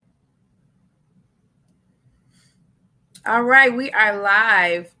All right, we are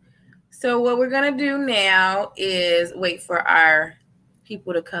live. So what we're gonna do now is wait for our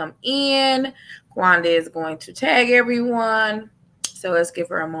people to come in. Kwanda is going to tag everyone. So let's give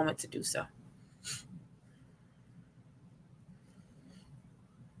her a moment to do so.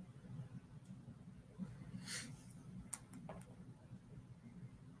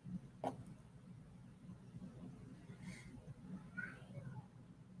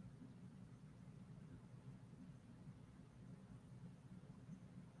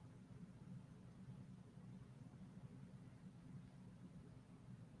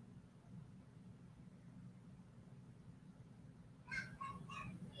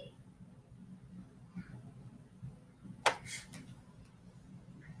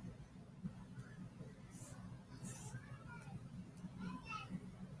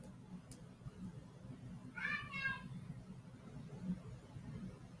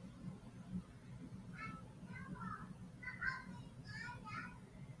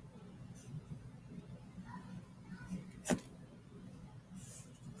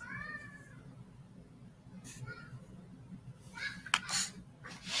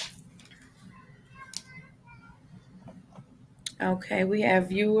 Okay, we have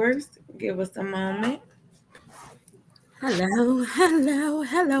viewers. Give us a moment.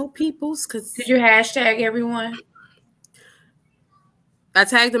 Hello, peoples. Did you hashtag everyone? I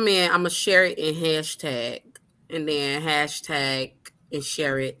tagged them in. I'm gonna share it in hashtag, and then hashtag and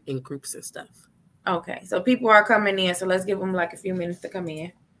share it in groups and stuff. Okay, so people are coming in, so let's give them like a few minutes to come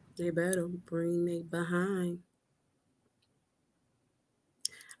in. They better bring me behind.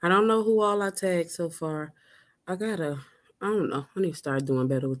 I don't know who all I tagged so far. I don't know. I need to start doing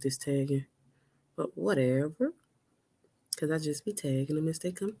better with this tagging. But whatever. Because I just be tagging them as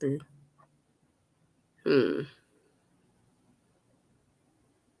they come through.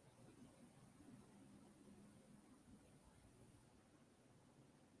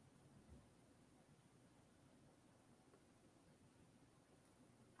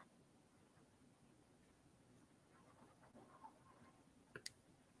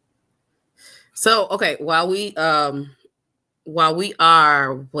 So, okay, while we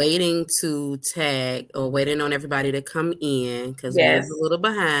are waiting to tag or waiting on everybody to come in, because we're a little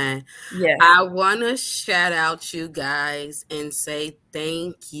behind, I want to shout out you guys and say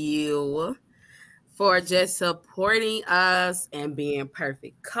thank you for just supporting us and being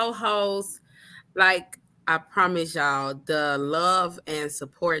perfect co-hosts. Like, I promise y'all, the love and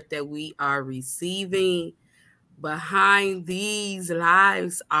support that we are receiving behind these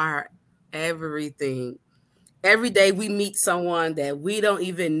lives are everything. Every day we meet someone that we don't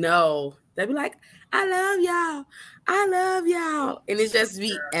even know. They be like, I love y'all. I love y'all. And it's just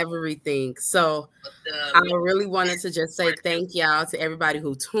be everything. So I really wanted to just say thank y'all to everybody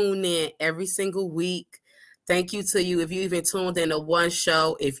who tuned in every single week. Thank you to you if you even tuned in to one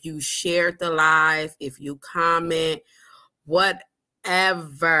show, if you shared the live, if you comment,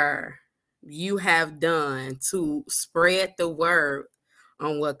 whatever you have done to spread the word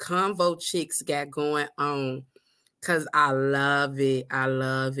on what Convo Chicks got going on. Cause I love it. I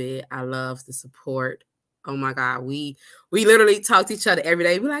love it. I love the support. Oh my God. We literally talk to each other every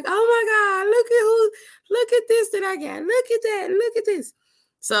day. We're like, oh my God, look at this that I got. Look at that. Look at this.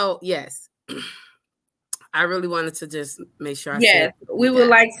 So yes. I really wanted to just make sure I said we would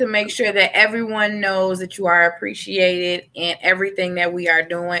like to make sure that everyone knows that you are appreciated in everything that we are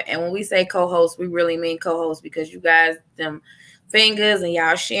doing. And when we say co-host, we really mean co-host because you guys them fingers and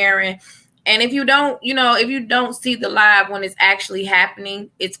y'all sharing. And if you don't, if you don't see the live when it's actually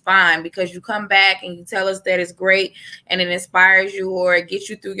happening, it's fine because you come back and you tell us that it's great and it inspires you or it gets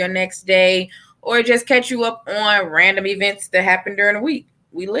you through your next day or just catch you up on random events that happen during the week.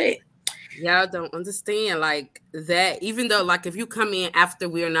 We lit. Y'all don't understand like that. Even though like if you come in after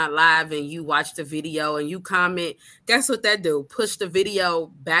we're not live and you watch the video and you comment, guess what that do? Push the video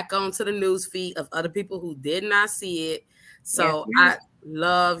back onto the news feed of other people who did not see it. So I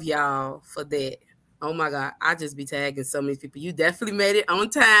love y'all for that. Oh my God, I just be tagging so many people. You definitely made it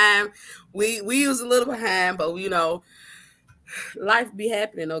on time. We was a little behind, but life be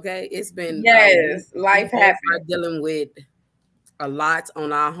happening. Okay, it's been life happening. Dealing with a lot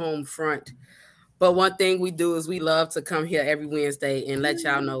on our home front. But one thing we do is we love to come here every Wednesday and let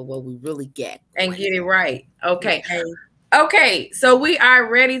y'all know what we really get. And get it right. Okay, so we are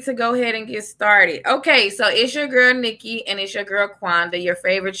ready to go ahead and get started. Okay, so it's your girl Nikki and it's your girl Kwanda, your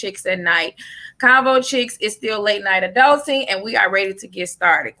favorite chicks at night. Convo Chicks is still late night adulting and we are ready to get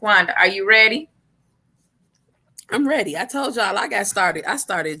started. Kwanda, are you ready? I'm ready. I told y'all I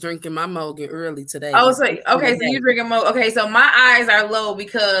started drinking my Mogan early today. Oh, so okay, so you drinking Mogan. Okay, so my eyes are low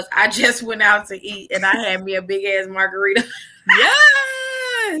because I just went out to eat and I had me a big ass margarita.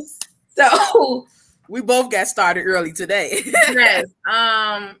 Yes. So we both got started early today. Yes.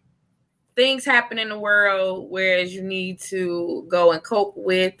 Things happen in the world whereas you need to go and cope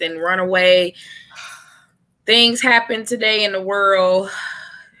with and run away. Things happen today in the world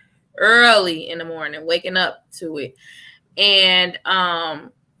early in the morning, waking up to it. And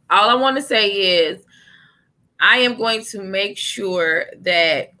all I want to say is I am going to make sure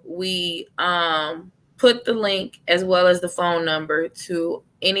that we put the link as well as the phone number to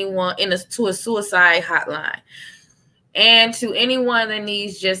anyone to a suicide hotline. And to anyone that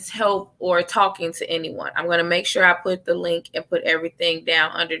needs just help or talking to anyone, I'm going to make sure I put the link and put everything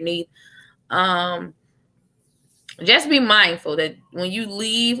down underneath. Just be mindful that when you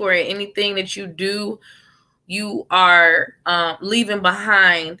leave or anything that you do, you are leaving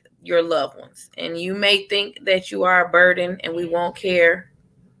behind your loved ones. And you may think that you are a burden and we won't care.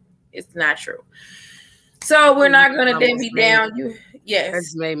 It's not true. So we're not going to then be down. Yes.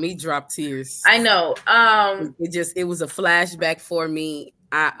 That's made me drop tears. I know. It was a flashback for me.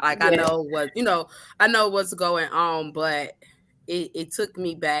 I know what's going on, but it took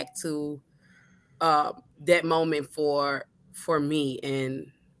me back to that moment for me,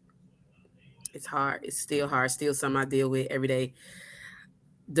 and it's hard. It's still hard. Still something I deal with every day.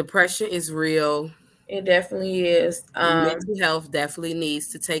 Depression is real. It definitely is. Mental health definitely needs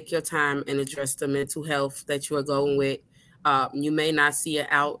to take your time and address the mental health that you are going with. You may not see it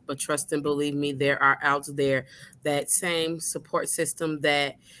out, but trust and believe me, there are out there that same support system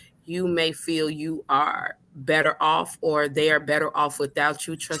that you may feel you are better off or they are better off without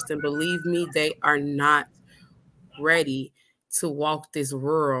you. Trust and believe me, they are not ready to walk this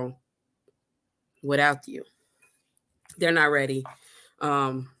world without you. They're not ready.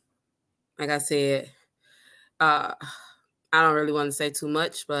 Like I said, I don't really want to say too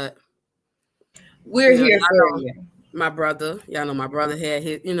much, but we're here for you. My brother, y'all know my brother had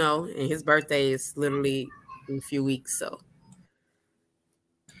his, and his birthday is literally in a few weeks. So,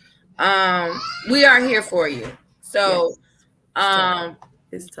 we are here for you. So, yes.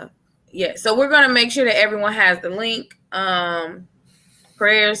 It's tough. Yeah. So we're going to make sure that everyone has the link.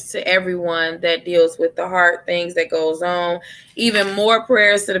 Prayers to everyone that deals with the hard things that goes on. Even more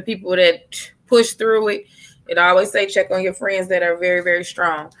prayers to the people that push through it. It always say check on your friends that are very, very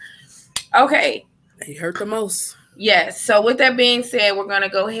strong. Okay. They hurt the most. Yes. So with that being said, we're going to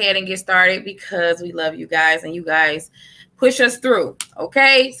go ahead and get started because we love you guys and you guys push us through.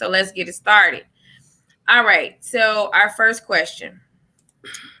 Okay. So let's get it started. All right. So our first question.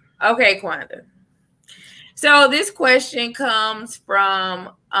 Okay, Kwanda. So this question comes from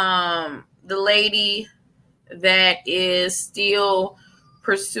the lady that is still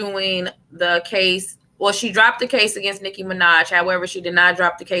pursuing the case. Well, she dropped the case against Nicki Minaj. However, she did not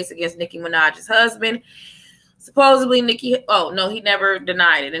drop the case against Nicki Minaj's husband. Supposedly, he never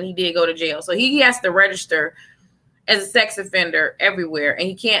denied it, and he did go to jail. So he has to register as a sex offender everywhere, and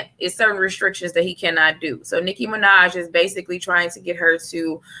he can't. It's certain restrictions that he cannot do. So Nicki Minaj is basically trying to get her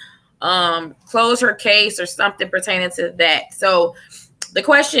to close her case or something pertaining to that. So the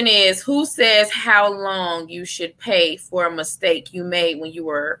question is, who says how long you should pay for a mistake you made when you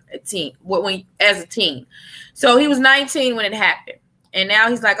were a teen? As a teen. So he was 19 when it happened, and now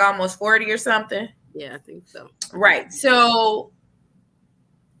he's like almost 40 or something. Yeah, I think so. Right. So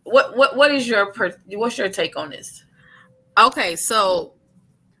what's your take on this? Okay, so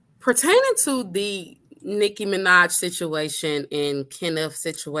pertaining to the Nicki Minaj situation and Kenneth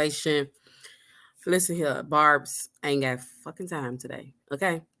situation, listen here, Barb's ain't got fucking time today.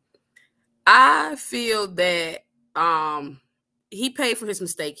 Okay. I feel that he paid for his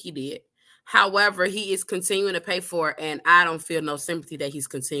mistake. He did. However, he is continuing to pay for it, and I don't feel no sympathy that he's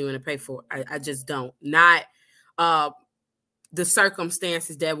continuing to pay for it. I just don't. Not the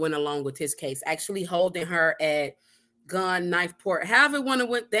circumstances that went along with his case. Actually holding her at gun, knife port, however it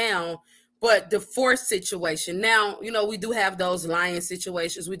went down, but the force situation. Now, we do have those lying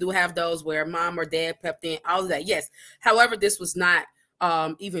situations. We do have those where mom or dad pepped in, all of that. Yes. However, this was not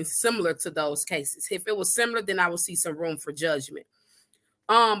even similar to those cases. If it was similar, then I would see some room for judgment.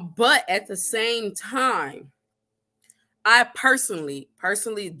 But at the same time, I personally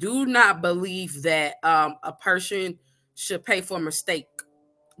do not believe that a person should pay for a mistake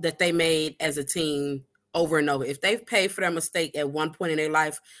that they made as a teen over and over. If they've paid for that mistake at one point in their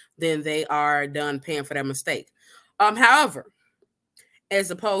life, then they are done paying for that mistake. However, as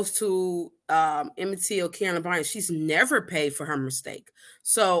opposed to Emmett Till, Carolyn Bryant. She's never paid for her mistake.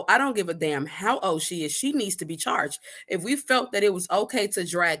 So I don't give a damn how old she is. She needs to be charged. If we felt that it was okay to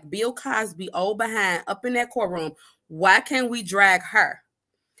drag Bill Cosby old behind up in that courtroom, why can't we drag her?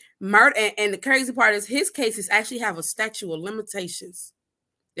 Murder, and the crazy part is his cases actually have a statute of limitations.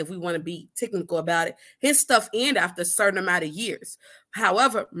 If we want to be technical about it, his stuff ends after a certain amount of years.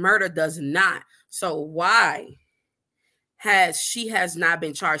 However, murder does not. So why she has not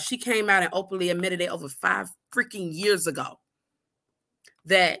been charged? She came out and openly admitted it over 5 freaking years ago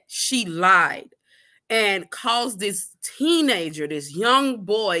that she lied and caused this teenager, this young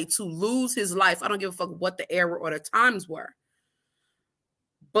boy, to lose his life. I don't give a fuck what the era or the times were.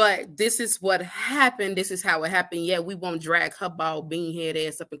 But this is what happened. This is how it happened. Yet we won't drag her bald bean head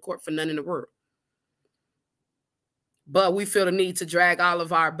ass up in court for none in the world. But we feel the need to drag all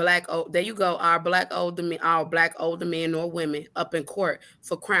of our our black older men or women up in court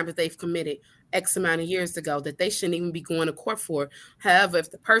for crimes that they've committed X amount of years ago that they shouldn't even be going to court for. However,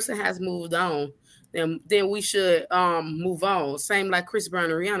 if the person has moved on, then we should move on. Same like Chris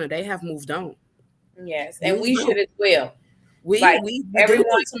Brown and Rihanna, they have moved on. Yes, and we should as well. We everyone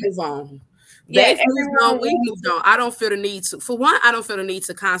to move on. They've moved on. We moved on. I don't feel the need to. For one, I don't feel the need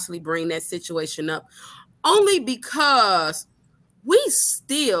to constantly bring that situation up, only because we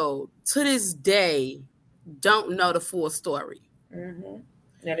still to this day don't know the full story. Mm-hmm.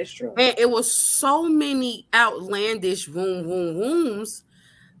 That is true. And it was so many outlandish rooms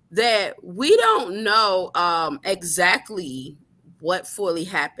that we don't know exactly what fully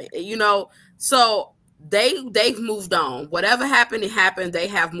happened. So. They've moved on. Whatever happened, it happened. They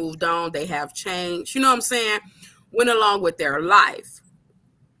have moved on. They have changed. You know what I'm saying? Went along with their life.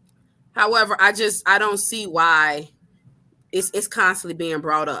 However, I don't see why it's constantly being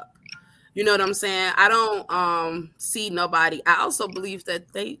brought up. You know what I'm saying? I don't see nobody. I also believe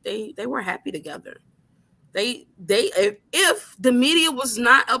that they were happy together. If the media was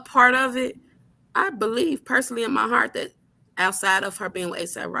not a part of it, I believe personally in my heart that outside of her being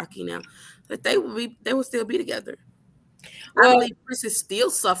with A$AP Rocky now, that they will still be together. Well, I believe Chris is still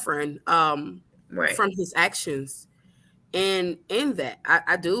suffering from his actions, and in that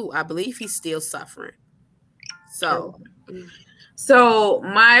I believe he's still suffering. So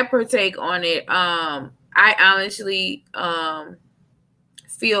my take on it, I honestly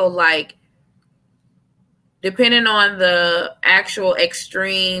feel like depending on the actual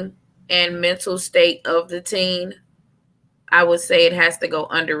extreme and mental state of the teen, I would say it has to go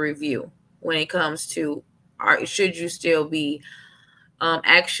under review when it comes to should you still be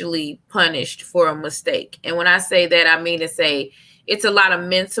actually punished for a mistake. And when I say that, I mean to say it's a lot of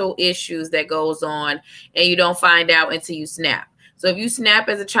mental issues that goes on and you don't find out until you snap. So if you snap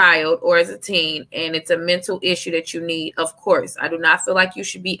as a child or as a teen and it's a mental issue that you need, of course, I do not feel like you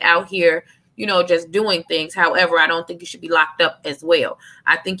should be out here, just doing things. However, I don't think you should be locked up as well.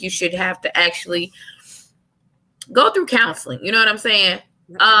 I think you should have to actually go through counseling. You know what I'm saying?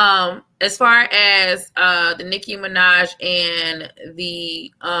 As far as the Nicki Minaj and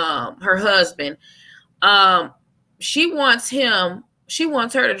the her husband, she wants her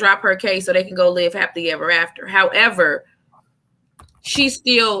to drop her case so they can go live happily ever after. However,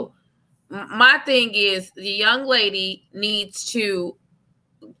 my thing is the young lady needs to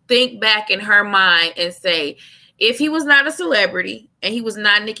think back in her mind and say, if he was not a celebrity and he was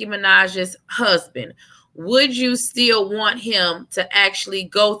not Nicki Minaj's husband, would you still want him to actually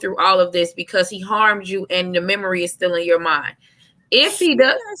go through all of this because he harmed you and the memory is still in your mind? If he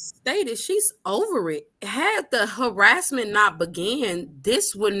does, stated she's over it. Had the harassment not began,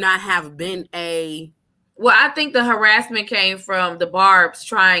 this would not have been a. Well, I think the harassment came from the Barbs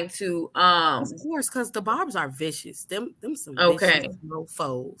trying to. Of course, because the Barbs are vicious. Them some vicious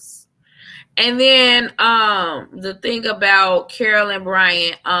mofos. And then the thing about Carolyn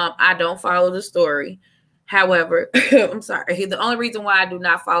Bryant, I don't follow the story. However, I'm sorry. The only reason why I do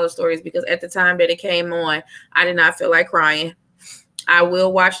not follow the story is because at the time that it came on, I did not feel like crying. I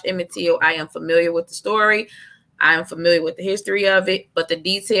will watch Emmett Till. I am familiar with the story. I am familiar with the history of it, but the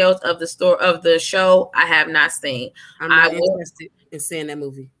details of the show, I have not seen. I'm not interested in seeing that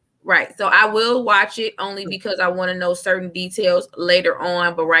movie. Right. So I will watch it only because I want to know certain details later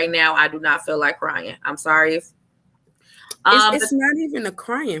on. But right now, I do not feel like crying. I'm sorry. It's not even a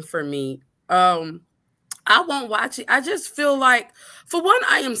crying for me. I won't watch it. I just feel like, for one,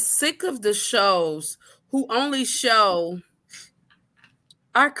 I am sick of the shows who only show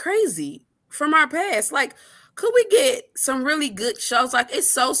our crazy from our past. Like, could we get some really good shows? Like, it's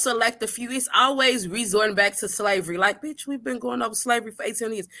so select a few. It's always resorting back to slavery. Like, bitch, we've been going over slavery for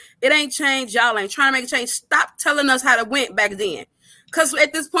 18 years. It ain't changed. Y'all ain't trying to make a change. Stop telling us how it went back then. because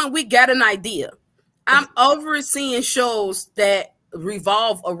at this point we got an idea. I'm overseeing shows that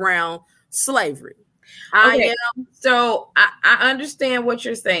revolve around slavery. So I understand what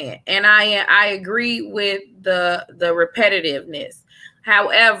you're saying, and I agree with the repetitiveness.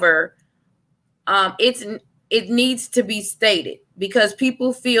 However, it needs to be stated because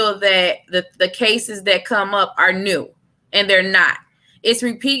people feel that the cases that come up are new, and they're not. It's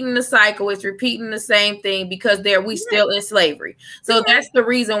repeating the cycle. It's repeating the same thing because we still in slavery. So that's the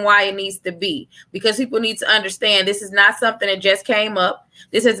reason why it needs to be, because people need to understand this is not something that just came up.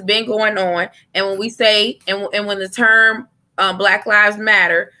 This has been going on. And when we say, and when the term Black Lives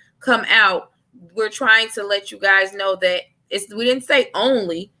Matter come out, we're trying to let you guys know that we didn't say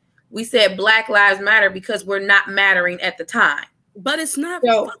only, we said Black Lives Matter because we're not mattering at the time. But it's not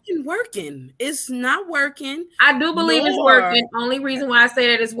fucking working. It's not working. I do believe it's working. Only reason why I say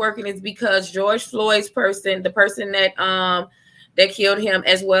that it's working is because George Floyd's the person that killed him,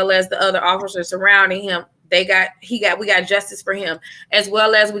 as well as the other officers surrounding him, we got justice for him, as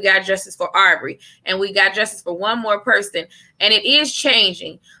well as we got justice for Arbery, and we got justice for one more person. And it is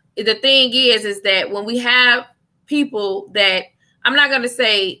changing. The thing is that when we have people that, I'm not going to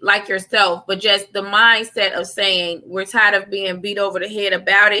say like yourself, but just the mindset of saying we're tired of being beat over the head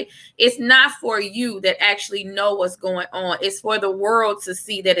about it. It's not for you that actually know what's going on. It's for the world to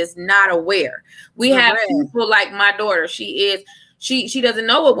see that is not aware. We have people like my daughter. She doesn't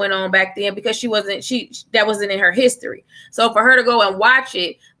know what went on back then because that wasn't in her history. So for her to go and watch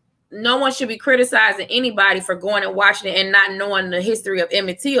it, no one should be criticizing anybody for going and watching it and not knowing the history of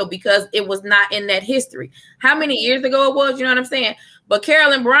Emmett Till, because it was not in that history. How many years ago it was, you know what I'm saying? But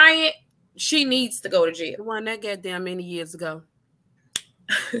Carolyn Bryant, she needs to go to jail. The one that goddamn many years ago.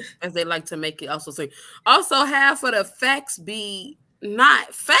 As they like to make it also say. Also, half of the facts be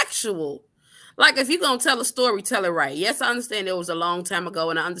not factual. Like, if you're going to tell a story, tell it right. Yes, I understand it was a long time ago,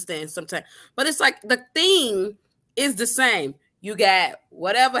 and I understand sometimes. But it's like the thing is the same. You got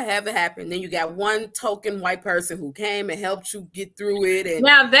whatever happened. Then you got one token white person who came and helped you get through it. And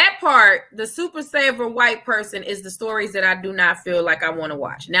now that part, the super saver white person, is the stories that I do not feel like I want to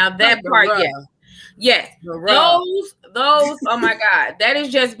watch. Now that part, yes. Those, oh my God. That is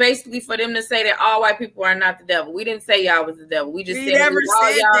just basically for them to say that all white people are not the devil. We didn't say y'all was the devil. We just said never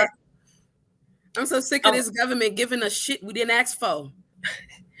said that. I'm so sick of this government giving us shit we didn't ask for.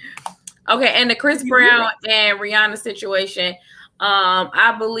 Okay, and the Chris Brown and Rihanna situation,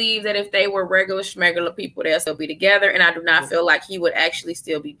 I believe that if they were regular schmegular people, they'll still be together, and I do not feel like he would actually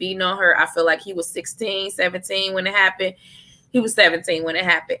still be beating on her. I feel like he was 16, 17 when it happened. He was 17 when it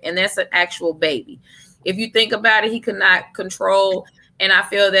happened, and that's an actual baby. If you think about it, he could not control, and I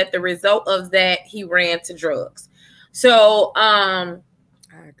feel that the result of that, he ran to drugs. So I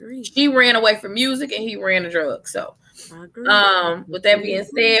agree. She ran away from music, and he ran to drugs. So I agree. With that being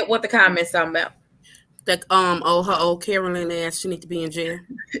said, what the comments talking about? That her old Carolyn ass, she need to be in jail.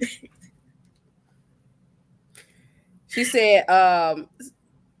 She said,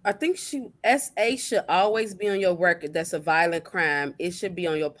 I think SA should always be on your record. That's a violent crime. It should be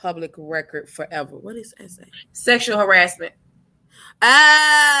on your public record forever. What is SA? Sexual harassment.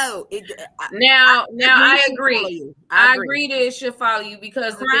 Oh, now I agree. I agree that it should follow you,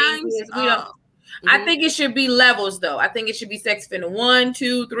 because the thing is, we don't. I think it should be levels, though. I think it should be sex offender 1,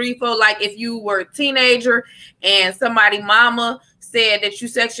 2, 3, 4. Like if you were a teenager and somebody mama said that you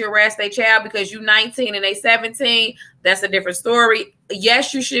sexually harassed their child because you 19 and they 17, that's a different story.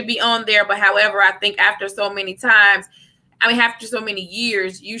 Yes, you should be on there, but however, I think after so many times, after so many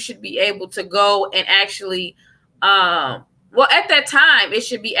years, you should be able to go and actually, well, at that time, it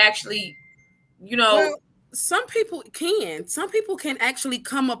should be actually, Well, some people can. Some people can actually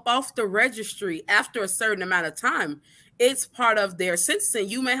come up off the registry after a certain amount of time. It's part of their sentencing.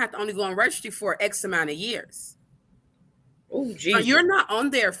 You may have to only go on registry for X amount of years. Oh, geez. So you're not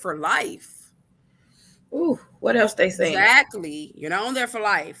on there for life. Ooh, what else they say? Exactly. You're not on there for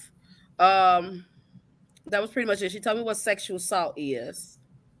life. That was pretty much it. She told me what sexual assault is.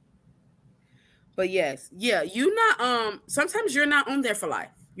 But yes, you're not sometimes you're not on there for life.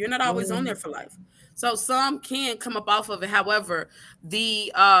 You're not always on there for life. So some can come up off of it. However,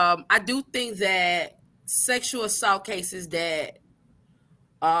 I do think that sexual assault cases that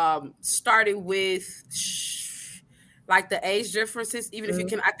started with like the age differences, even if you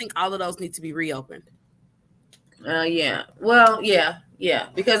can, I think all of those need to be reopened. Yeah. Well, yeah.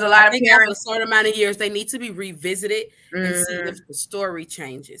 Because a lot of parents, after a certain amount of years, they need to be revisited and see if the story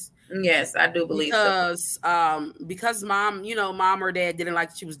changes. Yes, I do believe because mom or dad didn't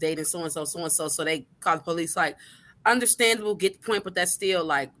like she was dating so and so, so they called the police. Like, understandable, get the point, but that's still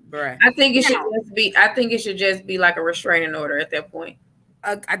like, bruh. I think it should just be like a restraining order at that point.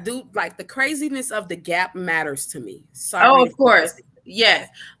 I do like the craziness of the gap matters to me. Sorry. Oh, of course. Yes.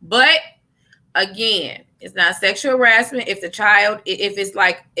 But again, it's not sexual harassment if the child, if it's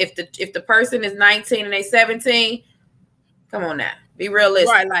like if the person is 19 and they 17, come on now. Be realistic.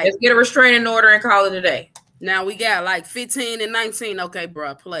 Right, like, let's get a restraining order and call it a day. Now we got like 15 and 19. Okay,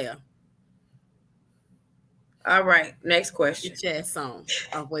 bro, player. All right, next question. Get your ass on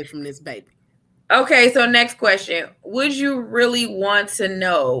away from this baby. Okay, so next question. Would you really want to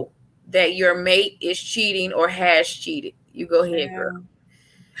know that your mate is cheating or has cheated? You go ahead, girl.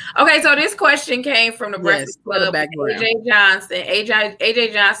 Okay, so this question came from the Breakfast Club. AJ Johnson.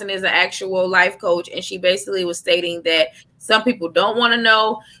 AJ Johnson is an actual life coach, and she basically was stating that some people don't want to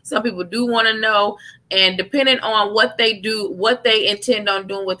know, some people do want to know, and depending on what they do, what they intend on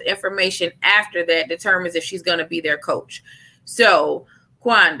doing with the information after that determines if she's going to be their coach. So,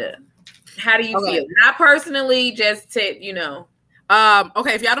 Quanda, how do you feel? Not personally, just to, you know.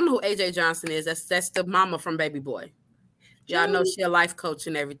 Okay, if y'all don't know who AJ Johnson is, that's the mama from Baby Boy. Y'all know she a life coach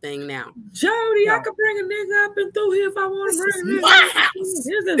and everything now. Jody, I could bring a nigga up and through here if I want to bring him. My house. This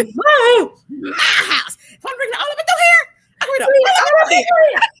is my house. My house. If I want to bring it all up and through here, I can bring it all up and through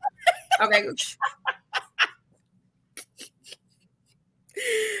here.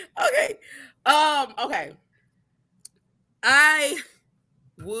 Okay. Okay. I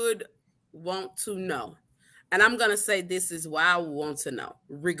would want to know. And I'm going to say this is why I want to know,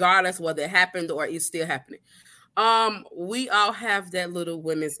 regardless whether it happened or it's still happening. We all have that little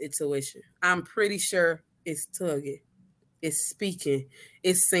women's intuition. I'm pretty sure it's tugging, it's speaking,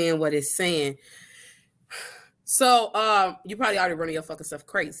 it's saying what it's saying. So, you probably already running your fucking stuff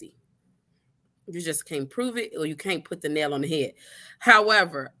crazy. You just can't prove it, or you can't put the nail on the head.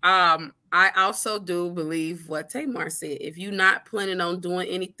 However, I also do believe what Tamar said. If you're not planning on doing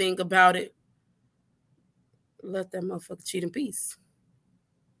anything about it, let that motherfucker cheat in peace.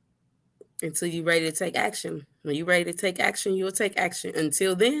 Until you're ready to take action. When you're ready to take action, you'll take action.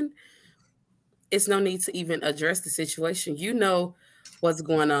 Until then, it's no need to even address the situation. You know what's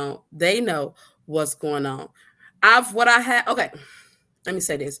going on. They know what's going on. Okay, let me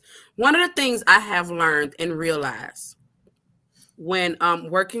say this. One of the things I have learned and realized when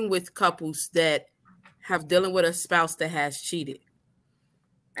working with couples that have dealing with a spouse that has cheated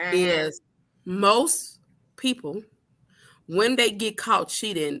is most people, when they get caught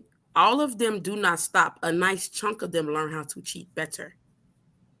cheating, all of them do not stop. A nice chunk of them learn how to cheat better.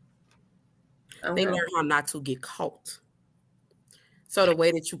 Okay. They learn how not to get caught. So the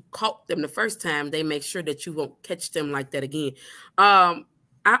way that you caught them the first time, they make sure that you won't catch them like that again. I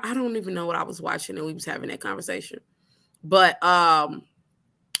don't even know what I was watching and we was having that conversation. But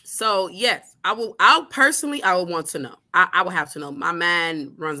so yes, I would want to know. I would have to know. My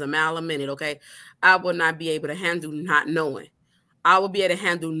mind runs a mile a minute, okay? I would not be able to handle not knowing. I would be able to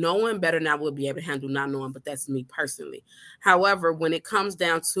handle knowing better than I would be able to handle not knowing, but that's me personally. However, when it comes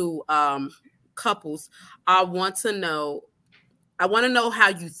down to couples, I want to know how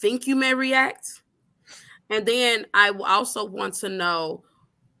you think you may react. And then I also want to know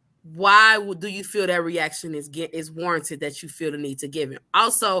why do you feel that reaction is warranted, that you feel the need to give it.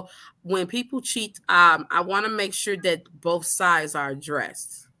 Also, when people cheat, I want to make sure that both sides are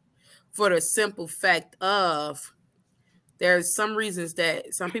addressed for the simple fact of there's some reasons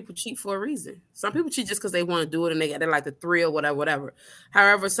that some people cheat for a reason. Some people cheat just because they want to do it and they like the thrill, whatever.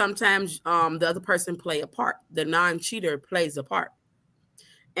 However, sometimes the other person play a part. The non-cheater plays a part.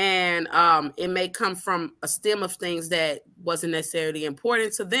 And it may come from a stem of things that wasn't necessarily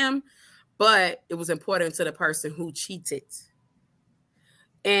important to them, but it was important to the person who cheated.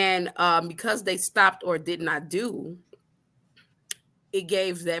 And because they stopped or did not do, it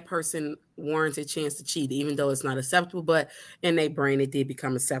gave that person warranted chance to cheat, even though it's not acceptable, but in their brain, it did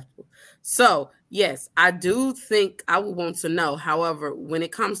become acceptable. So yes, I do think I would want to know. However, when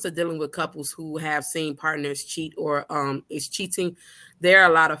it comes to dealing with couples who have seen partners cheat or is cheating, there are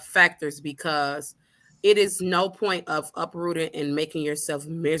a lot of factors, because it is no point of uprooting and making yourself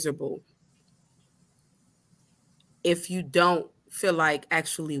miserable if you don't feel like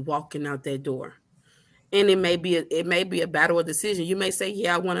actually walking out that door. And it may be a battle of decision. You may say,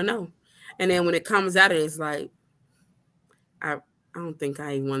 yeah, I want to know. And then when it comes out, it's like, I don't think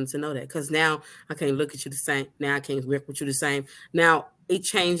I even wanted to know that, because now I can't look at you the same. Now I can't work with you the same. Now it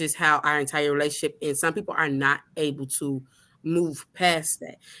changes how our entire relationship, and some people are not able to move past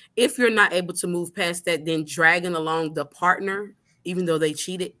that. If you're not able to move past that, then dragging along the partner, even though they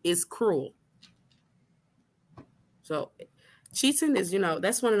cheated, is cruel. So cheating is,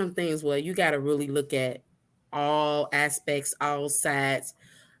 that's one of them things where you got to really look at all aspects, all sides.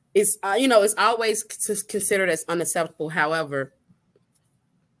 It's it's always considered as unacceptable. However,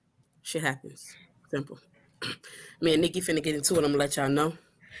 shit happens. Simple. Me and Nikki finna get into it. I'm gonna let y'all know.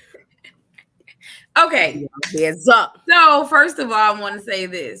 Okay. Heads up. So first of all, I want to say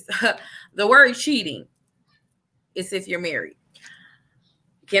this: the word cheating is if you're married.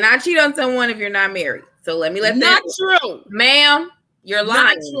 You cannot cheat on someone if you're not married. So let me let that. Not true, ma'am. You're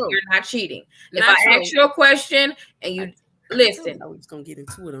lying. You're not cheating. If I ask you a question and you listen, I was gonna get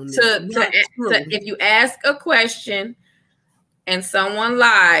into it on this. If you ask a question and someone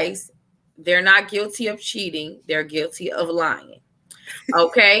lies, they're not guilty of cheating. They're guilty of lying.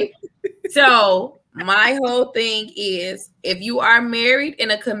 Okay. So my whole thing is, if you are married in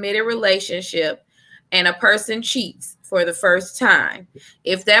a committed relationship and a person cheats for the first time,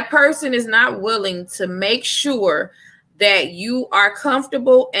 if that person is not willing to make sure that you are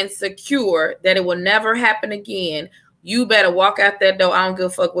comfortable and secure that it will never happen again, you better walk out that door. I don't give a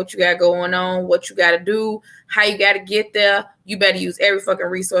fuck what you got going on, what you got to do, how you got to get there. You better use every fucking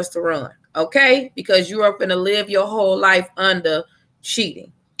resource to run, okay? Because you are going to live your whole life under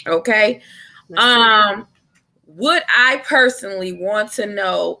cheating, okay? Would I personally want to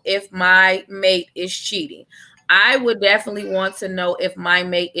know if my mate is cheating? I would definitely want to know if my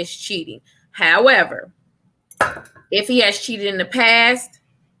mate is cheating. However, if he has cheated in the past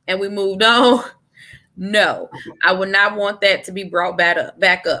and we moved on, no, I would not want that to be brought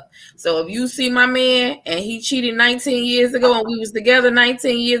back up. So if you see my man and he cheated 19 years ago and we was together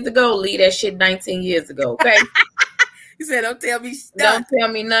 19 years ago, leave that shit 19 years ago, okay? You said, don't tell me stuff. Don't tell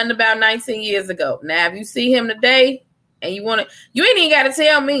me nothing about 19 years ago. Now, if you see him today and you ain't even got to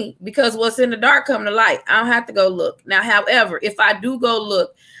tell me, because what's in the dark come to light. I don't have to go look. Now, however, if I do go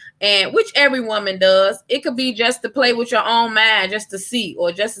look, and which every woman does, it could be just to play with your own mind, just to see,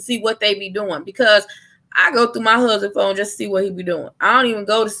 or just to see what they be doing. Because I go through my husband's phone just to see what he be doing. I don't even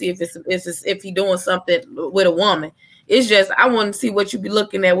go to see if he doing something with a woman. It's just I want to see what you be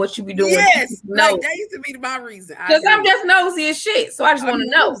looking at, what you be doing. Yes, like that used to be my reason. Because I'm just nosy as shit, so I just want to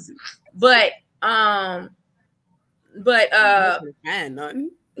know. But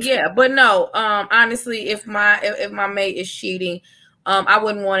nothing. Yeah, but no. Honestly, if my mate is cheating, I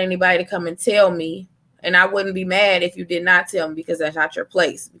wouldn't want anybody to come and tell me, and I wouldn't be mad if you did not tell me, because that's not your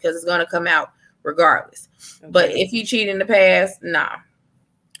place, because it's gonna come out regardless. Okay. But if you cheat in the past, nah.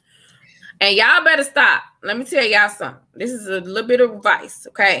 And y'all better stop. Let me tell y'all something. This is a little bit of advice,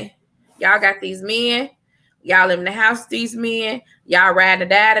 okay? Y'all got these men. Y'all live in the house with these men. Y'all ride the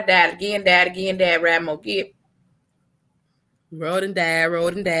dad again, dad ride more get. Road and dad.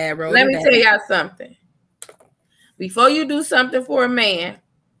 Let me tell y'all something. Before you do something for a man,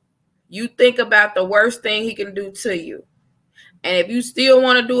 you think about the worst thing he can do to you. And if you still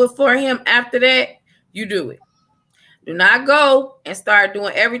want to do it for him after that, you do it. Do not go and start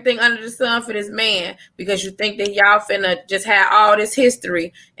doing everything under the sun for this man because you think that y'all finna just have all this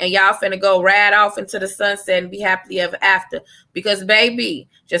history and y'all finna go ride off into the sunset and be happily ever after. Because, baby,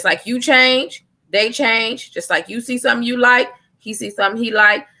 just like you change, they change. Just like you see something you like, he sees something he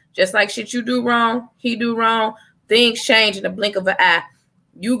like. Just like shit you do wrong, he do wrong. Things change in the blink of an eye.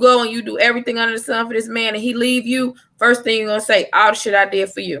 You go and you do everything under the sun for this man and he leave you, first thing you're going to say, all the shit I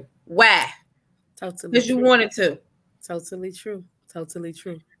did for you. Why? Totally. Because you wanted to. Totally true. Totally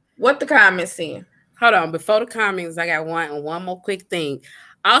true. What the comments saying? Hold on. Before the comments, I got one more quick thing.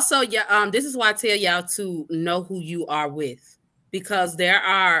 Also, yeah, this is why I tell y'all to know who you are with, because there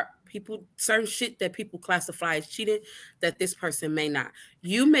are people, certain shit that people classify as cheating that this person may not.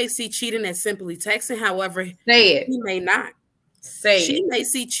 You may see cheating as simply texting, however, he may not. She may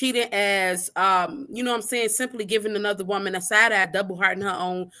see cheating as, you know what I'm saying, simply giving another woman a side eye, double hearting her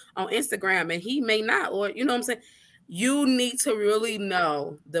on Instagram, and he may not, or you know what I'm saying. You need to really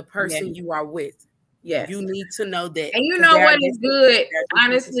know the person you are with. Yes. You need to know that. And you know what is good,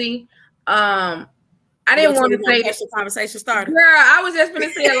 honestly. I didn't want to say this conversation started. Girl, I was just gonna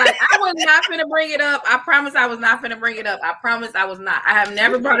say, like, I was not gonna bring it up. I promise I was not gonna bring it up. I promise I was not. I have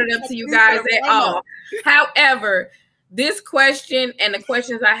never brought it up to you guys at all. However, this question and the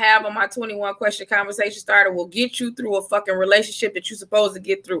questions I have on my 21 question conversation starter will get you through a fucking relationship that you're supposed to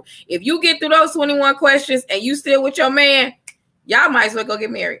get through. If you get through those 21 questions and you still with your man, y'all might as well go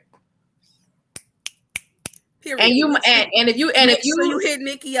get married. Period. And if you hit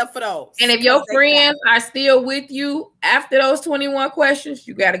Nikki up for those, and if your friends are still with you after those 21 questions,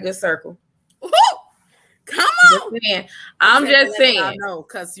 you got a good circle. Woo-hoo! Come on. I'm just saying. No,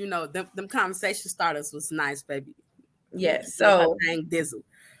 because you know them conversation starters was nice, baby. Yes. So dizzle.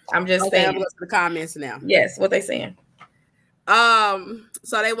 I'm just saying. I'm looking at the comments now. Yes, what they saying?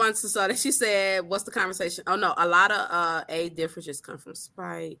 So they want to. So she said, "What's the conversation?" Oh no, a lot of differences come from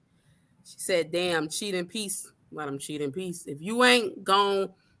spite. She said, "Damn, cheat in peace. Let them cheat in peace. If you ain't gonna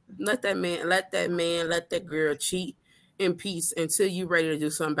let that girl cheat in peace until you ready to do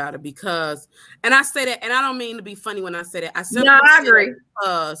something about it." Because, and I say that, and I don't mean to be funny when I say that. I simply agree.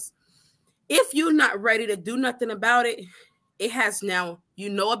 Because if you're not ready to do nothing about it, it has now, you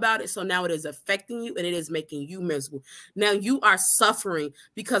know about it, so now it is affecting you and it is making you miserable. Now you are suffering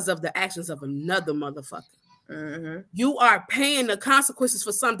because of the actions of another motherfucker. Mm-hmm. You are paying the consequences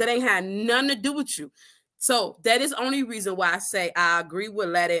for something that ain't had nothing to do with you. So that is the only reason why I say I agree with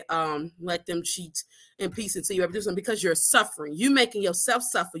let them cheat in peace until you ever do something, because you're suffering. You making yourself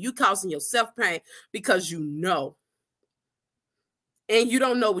suffer. You causing yourself pain because you know. And you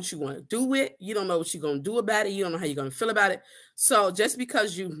don't know what you want to do with it. You don't know what you're going to do about it. You don't know how you're going to feel about it. So just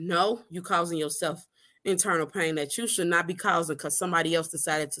because you know you're causing yourself internal pain that you should not be causing because somebody else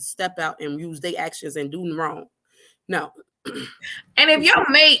decided to step out and use their actions and do wrong. No. And if your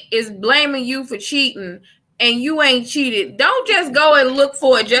mate is blaming you for cheating and you ain't cheated, don't just go and look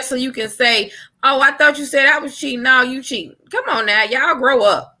for it just so you can say, "Oh, I thought you said I was cheating. No, you cheating." Come on now. Y'all grow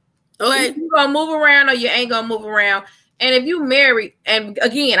up. Okay. You gonna move around or you ain't gonna move around. And if you married, and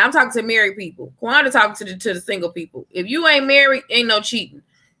again, I'm talking to married people. Kwanda talking to the single people. If you ain't married, ain't no cheating.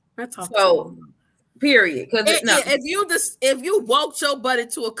 I talk so, period. Because if you woke your butt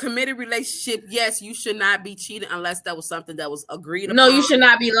into a committed relationship, yes, you should not be cheating unless that was something that was agreed upon. No, you should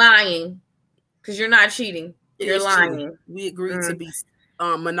not be lying because you're not cheating. You're lying. True. We agreed to be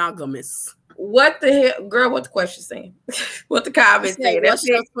monogamous. What the hell, girl? What the question saying? What the comment saying? What's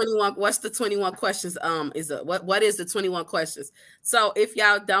the 21 questions? What is the 21 questions? So if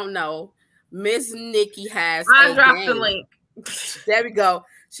y'all don't know, Miss Nikki has. I dropped the link. There we go.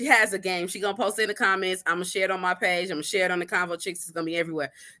 She has a game. She gonna post it in the comments. I'm gonna share it on my page. I'm gonna share it on the Convo Chicks. It's gonna be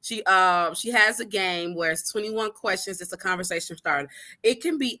everywhere. She has a game where it's 21 questions. It's a conversation starter. It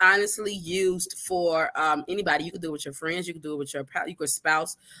can be honestly used for anybody. You can do it with your friends. You can do it with your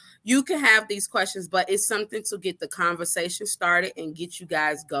spouse. You can have these questions, but it's something to get the conversation started and get you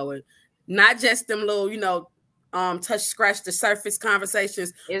guys going. Not just them little, scratch the surface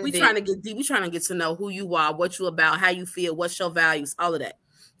conversations. We trying to get deep. We trying to get to know who you are, what you about, how you feel, what's your values, all of that.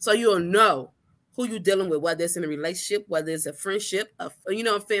 So you'll know who you're dealing with, whether it's in a relationship, whether it's a friendship, a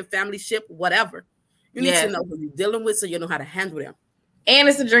family ship, whatever. You need to know who you're dealing with so you know how to handle them. And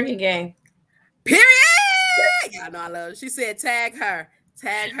it's a drinking game. Period. Y'all know I love it. She said, tag her.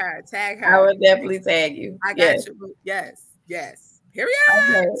 Tag her. I would definitely tag you. I got you. Yes. Period.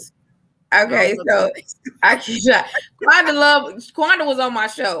 Okay, so Kwanda was on my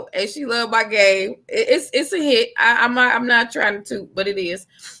show and she loved my game. It's a hit. I'm not trying to, but it is.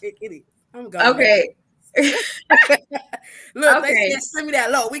 It is. I'm going. Okay. Look, okay. Send me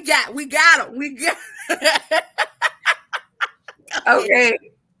that low. We got him. Okay.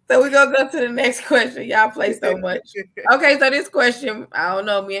 So we're gonna go to the next question. Y'all play so much. Okay, so this question, I don't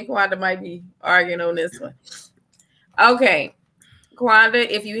know. Me and Kwanda might be arguing on this one. Okay, Kwanda,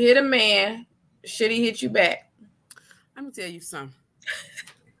 if you hit a man, should he hit you back? Let me tell you something.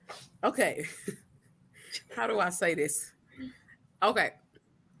 Okay. How do I say this? Okay.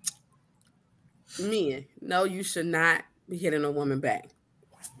 Men, no, you should not be hitting a woman back.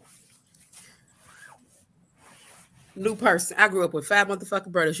 New person. I grew up with 5 motherfucking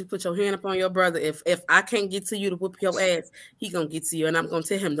brothers. You put your hand up on your brother. If I can't get to you to whoop your ass, he gonna get to you. And I'm gonna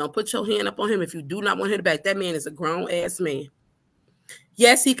tell him, don't put your hand up on him if you do not want to hit it back. That man is a grown ass man.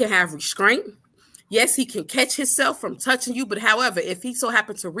 Yes, he can have restraint. Yes, he can catch himself from touching you. But however, if he so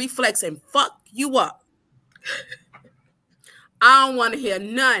happens to reflex and fuck you up, I don't want to hear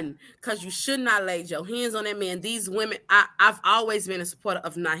none, because you should not lay your hands on that man. These women, I've always been a supporter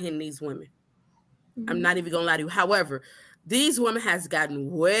of not hitting these women. I'm not even gonna lie to you. However, these women has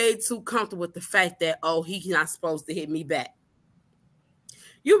gotten way too comfortable with the fact that, oh, he's not supposed to hit me back.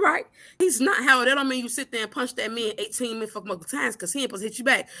 You're right. He's not. How that don't mean you sit there and punch that man 18 multiple times because he ain't supposed to hit you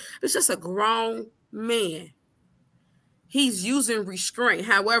back. It's just a grown man. He's using restraint.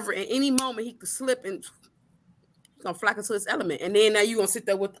 However, at any moment he could slip and he's gonna flock into his element. And then now you're gonna sit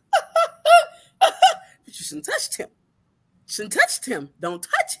there with but you shouldn't touch him. Shouldn't touch him. Don't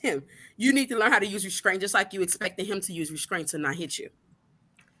touch him. You need to learn how to use restraint, just like you expected him to use restraint to not hit you.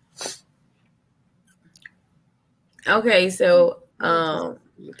 Okay, so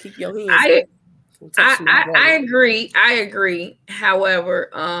keep your hands. I agree. However,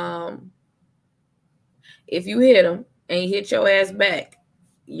 if you hit him and he hit your ass back,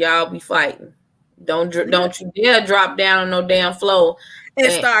 y'all be fighting. Don't you dare drop down on no damn floor.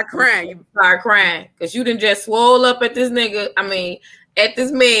 and start crying. You start crying because you done just swole up at this nigga. I mean, at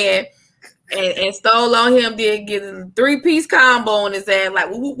this man. And stole on him, then get a 3-piece combo on his ass, like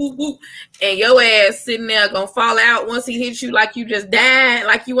whoop, whoop, whoop, and your ass sitting there gonna fall out once he hits you like you just died,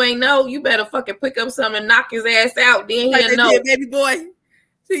 like you ain't know. You better fucking pick up something and knock his ass out. Then like he'll know. Did, baby boy.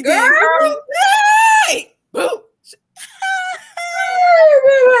 He did. Hey! Boom.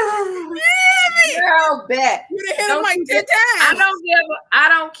 Girl, bet. You done hit him like 10 times. I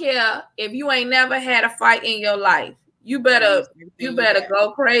don't care if you ain't never had a fight in your life. You better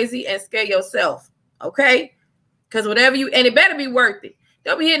go crazy and scare yourself, okay? Because whatever and it better be worth it.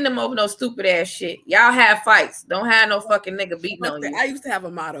 Don't be hitting them over no stupid ass shit. Y'all have fights. Don't have no fucking nigga beating on you. I used to have a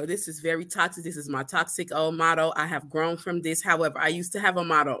motto. This is very toxic. This is my toxic old motto. I have grown from this. However, I used to have a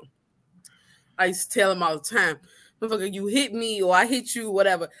motto. I used to tell him all the time, motherfucker, you hit me or I hit you,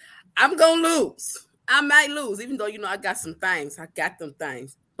 whatever, I'm gonna lose. I might lose, even though I got some things. I got them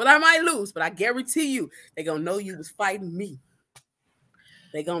things. But I might lose, but I guarantee you, they're going to know you was fighting me.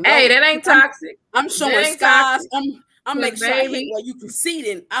 They're going to know. Hey, that ain't toxic. I'm showing scars. I'm making sure I hit where you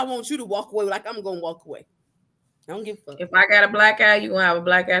conceding. I want you to walk away like I'm going to walk away. I don't give a fuck. If I got a black eye, you going to have a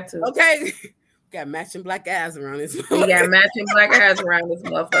black eye too. Okay. Got matching black eyes around this motherfucker. We got matching black eyes around this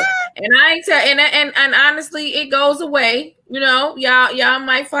motherfucker. And I ain't and honestly, it goes away. Y'all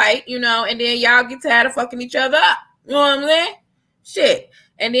might fight, and then y'all get tired of fucking each other up. You know what I'm saying? Shit.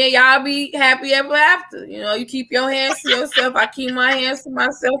 And then y'all be happy ever after. You keep your hands to yourself. I keep my hands to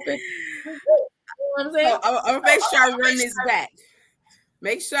myself. And, you know what I'm saying? I'll make sure I run this back.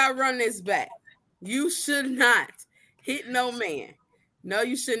 Make sure I run this back. You should not hit no man. No,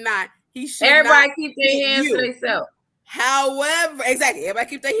 you should not. He should Everybody not keep their hands to themselves. However, exactly. Everybody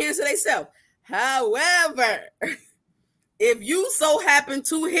keep their hands to themselves. However, if you so happen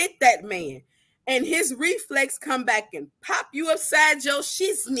to hit that man, and his reflex come back and pop you upside your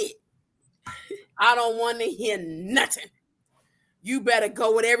shiznit, I don't want to hear nothing. You better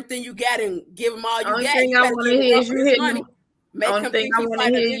go with everything you got and give him all you got. Only thing I want to hear is you hitting him. Only thing I want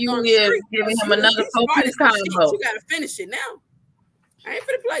to hear you is giving him another 4-piece combo. You got to finish it now. I ain't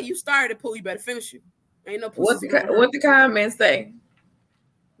finna play. You started the pool. You better finish it. Ain't no pussy. What the comments say?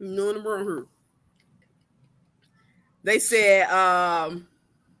 No in the room. They said,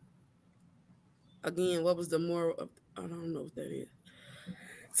 again, what was the moral of, I don't know what that is.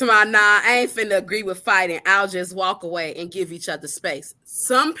 Somebody, nah, I ain't finna agree with fighting. I'll just walk away and give each other space.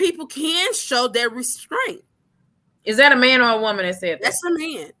 Some people can show their restraint. Is that a man or a woman that said that? That's a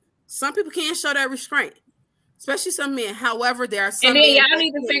man. Some people can show their restraint, especially some men. However, there are some. And then y'all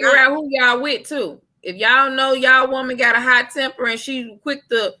need to figure out who y'all with too. If y'all know y'all woman got a hot temper and she's quick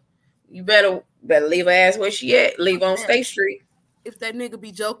to, you better leave her ass where she at. Leave on State Street. If that nigga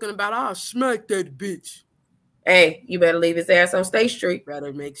be joking about, I'll smack that bitch. Hey, you better leave his ass on State Street.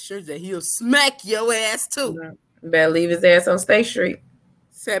 Better make sure that he'll smack your ass too. You better leave his ass on State Street.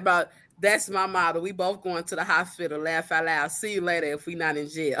 Say about, that's my motto. We both going to the hospital. Laugh out loud. See you later if we not in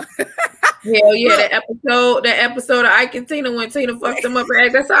jail. Hell yeah, that episode of Ike and Tina when Tina fucked them up and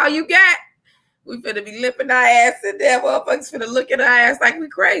asked, that's all you got? We finna be lipping our ass in there. Motherfuckers finna look at our ass like we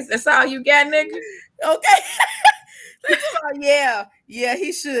crazy. That's all you got, nigga? Okay. Yeah,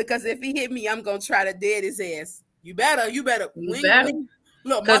 he should. Because if he hit me, I'm going to try to dead his ass. You better. Look,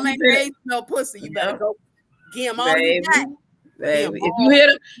 my man ain't no pussy. You better go get him all you got. Baby,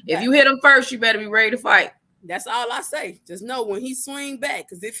 if you hit him first, you better be ready to fight. That's all I say. Just know when he swing back.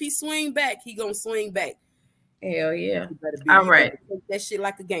 Because if he swing back, he going to swing back. Hell yeah. All right. Take that shit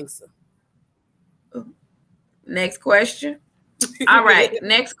like a gangster. Next question. All right.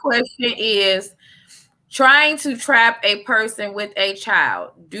 Next question is, trying to trap a person with a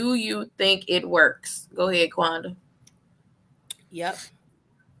child. Do you think it works? Go ahead, Quanda. Yep.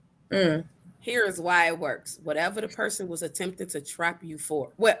 Here is why it works. Whatever the person was attempting to trap you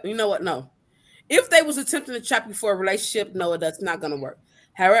for. Well, you know what? No. If they was attempting to trap you for a relationship, no, that's not going to work.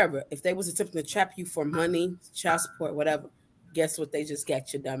 However, if they was attempting to trap you for money, child support, whatever, guess what? They just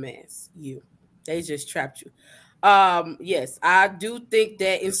got your dumb ass. They just trapped you. Yes, I do think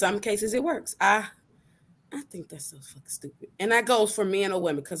that in some cases it works. I think that's so fucking stupid. And that goes for men or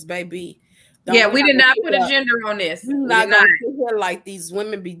women, because baby. Yeah, we did not put a gender on this. You're not going to sit here like these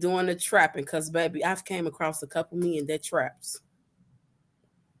women be doing the trapping, because baby, I've came across a couple men that traps.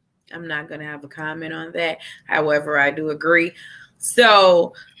 I'm not going to have a comment on that. However, I do agree.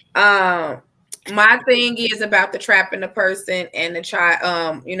 So, my thing is about the trapping the person and the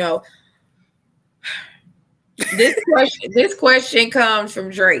child. This question comes from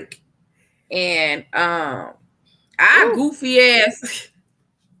Drake, and goofy ass.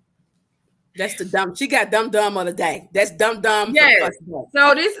 That's the dumb. She got dumb of the day. That's dumb. Yes.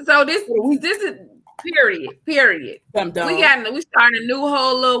 So this is period. Dumb. We starting a new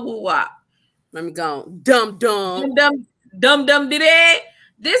whole little woo wop. Let me go. Dumb. Did it?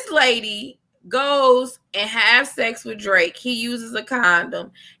 This lady goes and have sex with Drake. He uses a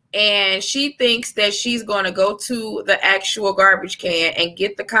condom. And she thinks that she's going to go to the actual garbage can and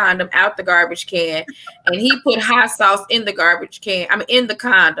get the condom out the garbage can. And he put hot sauce in the garbage can. In the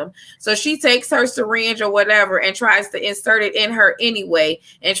condom. So she takes her syringe or whatever and tries to insert it in her anyway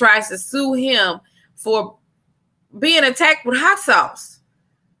and tries to sue him for being attacked with hot sauce.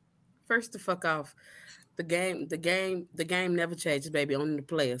 First the fuck off. The game never changes, baby. Only the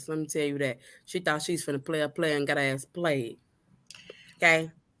players. Let me tell you that. She thought she's finna play and got her ass played.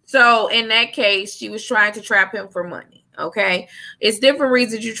 Okay. So in that case, she was trying to trap him for money. Okay. It's different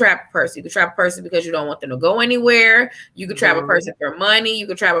reasons you trap a person. You can trap a person because you don't want them to go anywhere. You can trap a person for money. You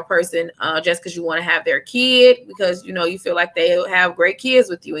can trap a person just because you want to have their kid because, you feel like they have great kids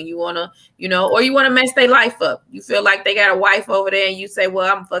with you and you want to, or you want to mess their life up. You feel like they got a wife over there and you say, well,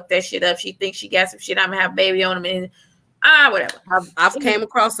 I'm going to fuck that shit up. She thinks she got some shit. I'm going to have a baby on them and whatever. I've came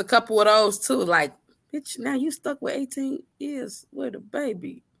across a couple of those too. Like, bitch, now you stuck with 18 years with a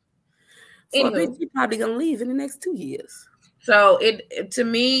baby. So bitch, you're probably gonna leave in the next 2 years. So to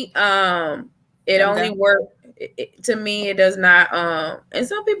me, it only works. To me, it does not. And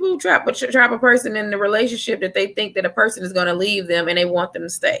some people trap a person in the relationship that they think that a person is going to leave them and they want them to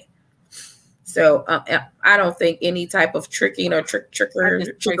stay. So I don't think any type of tricking or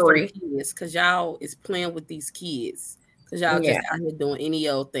trickery. Because y'all is playing with these kids. Because y'all just out here doing any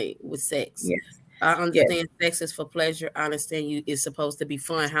old thing with sex. Yes. I understand sex is for pleasure. I understand it's supposed to be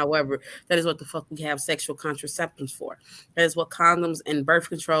fun. However, that is what the fuck we have sexual contraceptives for. That is what condoms and birth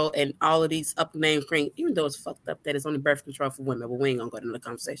control and all of these up name things, even though it's fucked up that it's only birth control for women, but we ain't gonna go into the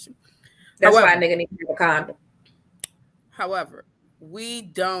conversation. That's why a nigga need to have a condom. However, I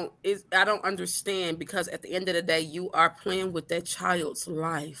don't understand because at the end of the day, you are playing with that child's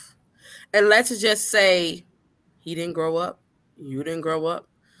life. And let's just say he didn't grow up, you didn't grow up.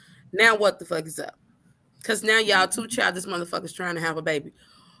 Now what the fuck is up? Because now y'all two child, this motherfucker's trying to have a baby.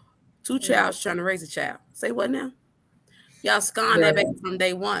 Two childs trying to raise a child. Say what now? Y'all scorn that baby from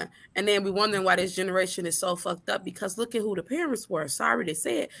day one. And then we wondering why this generation is so fucked up because look at who the parents were. Sorry to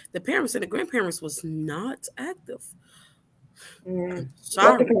say it. The parents and the grandparents was not active.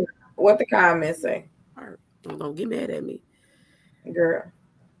 Sorry. What the comments say? All right. Don't get mad at me. Girl.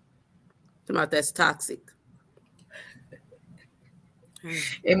 Talking about that's toxic.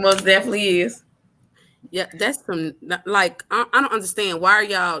 It most definitely is. Yeah, that's some like I don't understand why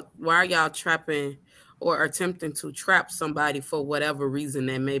are y'all trapping or attempting to trap somebody for whatever reason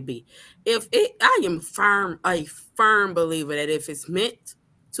that may be. I am a firm believer that if it's meant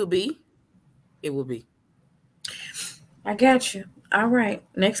to be, it will be. I got you. All right,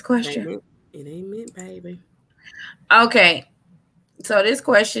 next question. It ain't meant, baby. Okay, so this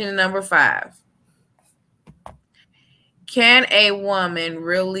question number 5. Can a woman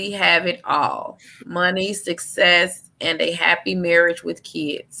really have it all? Money, success, and a happy marriage with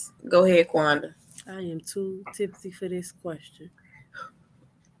kids? Go ahead, Quanda. I am too tipsy for this question.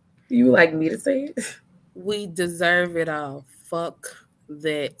 You like me to say it? We deserve it all. Fuck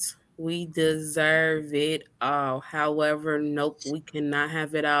that. We deserve it all. However, nope, we cannot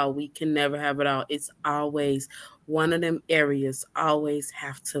have it all. We can never have it all. It's always one of them areas always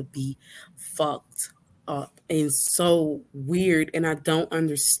have to be fucked up and so weird, and I don't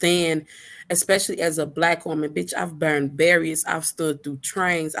understand, especially as a Black woman. Bitch, I've burned barriers, I've stood through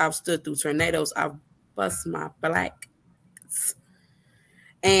trains, I've stood through tornadoes, I've bust my black.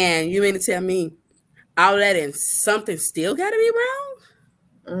 And you mean to tell me all that and something still gotta be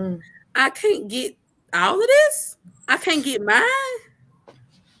wrong? I can't get all of this. I can't get mine.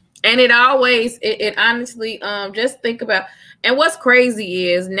 And it honestly, just think about. And what's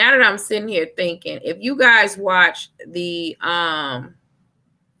crazy is now that I'm sitting here thinking, if you guys watch the Madam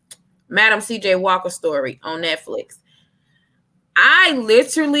CJ Walker story on Netflix, I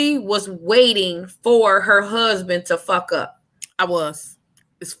literally was waiting for her husband to fuck up. I was.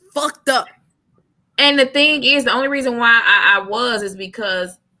 It's fucked up. And the thing is, the only reason why I was is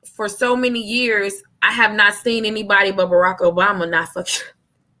because for so many years, I have not seen anybody but Barack Obama not fuck.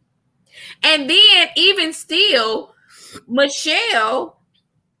 And then even still, Michelle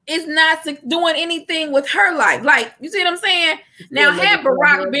is not doing anything with her life. Like, you see what I'm saying? Now, had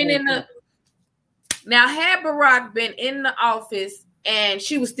Barack been in the office and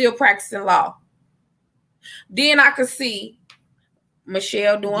she was still practicing law, then I could see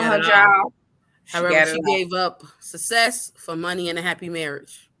Michelle doing her job. However, she gave up success for money and a happy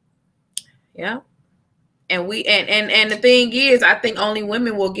marriage. Yeah. And the thing is, I think only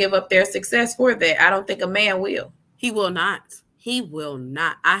women will give up their success for that. I don't think a man will. He will not. He will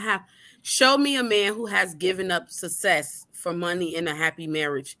not. Show me a man who has given up success for money in a happy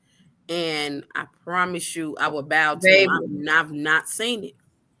marriage, and I promise you, I will bow to him. I've not seen it.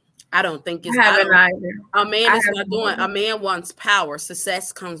 I don't think it's. I haven't either. A man is not doing. A man wants power.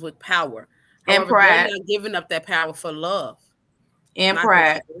 Success comes with power. However, and pride. They're not giving up that power for love. And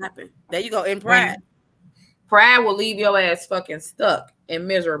pride. There you go. And pride. Pride will leave your ass fucking stuck and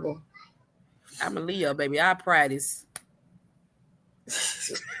miserable. I'm a Leo, baby. Our pride is.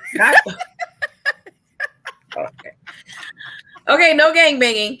 Okay, no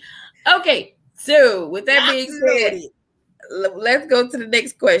gangbanging. Okay, so with that being said, let's go to the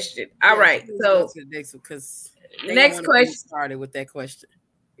next question. All right, so to the next one, because next question started with that question.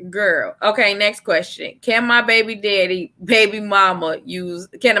 Girl. Okay, next question. Can my baby daddy or baby mama use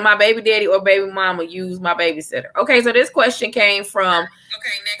my babysitter? Okay, so this question came from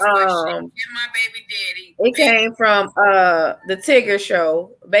next question. Can my baby daddy? It came from the Tigger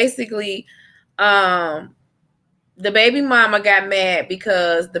show. Basically, the baby mama got mad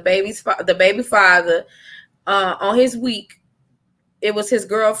because the baby father on his week, it was his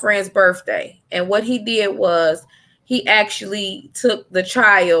girlfriend's birthday, and what he did was he actually took the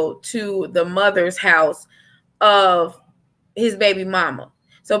child to the mother's house of his baby mama.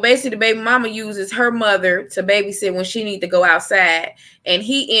 So basically, the baby mama uses her mother to babysit when she needs to go outside. And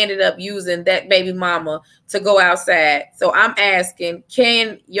he ended up using that baby mama to go outside. So I'm asking,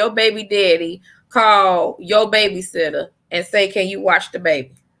 can your baby daddy call your babysitter and say, can you watch the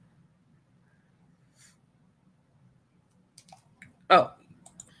baby? Oh.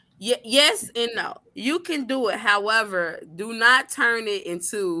 Yes and no. You can do it. However, do not turn it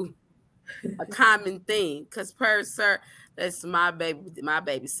into a common thing. Because sir, that's my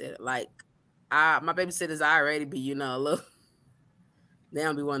babysitter. Like, my babysitters already be, look, they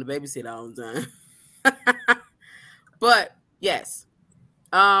don't be wanting to babysit all the time. But yes,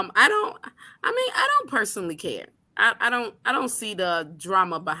 I don't personally care. I don't see the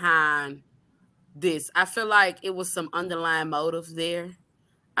drama behind this. I feel like it was some underlying motive there.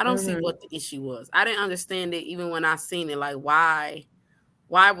 I don't see what the issue was. I didn't understand it even when I seen it. Like, why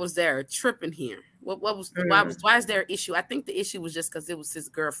was there a trip in here? Why is there an issue? I think the issue was just because it was his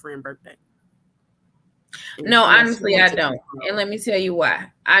girlfriend's birthday. No, honestly, I don't. And let me tell you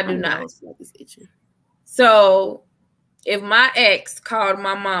why. I do not. So if my ex called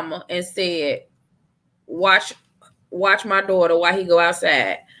my mama and said, watch my daughter while he go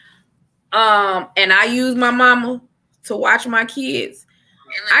outside, and I use my mama to watch my kids,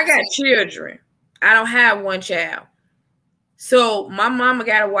 I got children. I don't have one child. So my mama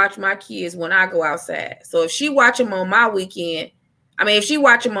got to watch my kids when I go outside. So if she watch them on my weekend, if she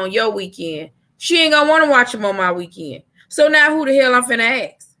watch them on your weekend, she ain't going to want to watch them on my weekend. So now who the hell I'm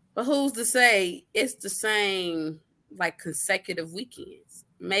finna ask? But who's to say it's the same, like, consecutive weekends?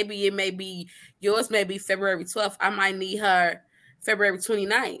 Maybe it may be, yours may be February 12th. I might need her February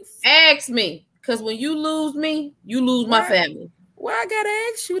 29th. Ask me. Because when you lose me, you lose my family. Why I gotta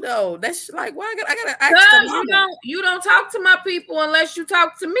ask you though? That's like, why I gotta ask you don't talk to my people unless you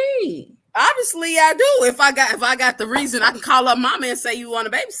talk to me. Obviously, I do. If I got the reason, I can call up mama and say you want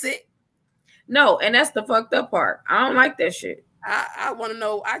to babysit. No, and that's the fucked up part. I don't like that shit. I want to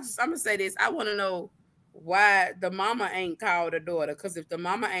know. I'm gonna say this. I want to know why the mama ain't called her daughter. Because if the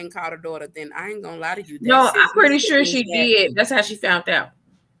mama ain't called her daughter, then I ain't gonna lie to you. No, I'm pretty sure she did. That's how she found out.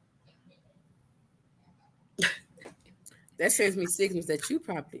 That sends me signals that you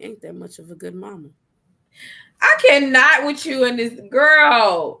probably ain't that much of a good mama. I cannot with you and this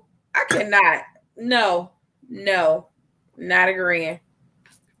girl. I cannot. No, not agreeing.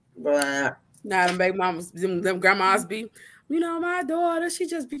 But now them big mamas, them grandmas be, my daughter, she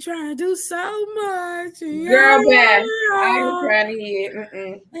just be trying to do so much. Girl, bad. I ain't trying to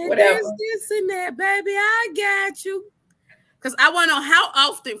hear. Whatever. This and that, baby. I got you. Because I want to know how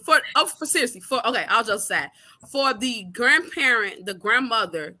often, I'll just say, for the grandparent, the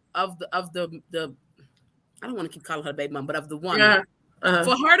grandmother of the I don't want to keep calling her baby mom, but of the woman,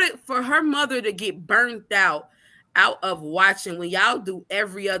 for her mother to get burnt out of watching when y'all do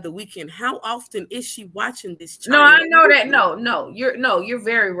every other weekend, how often is she watching this child? No, I know that. No, you're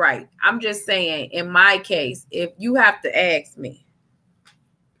very right. I'm just saying, in my case, if you have to ask me,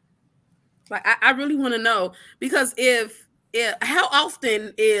 like, I really want to know, because how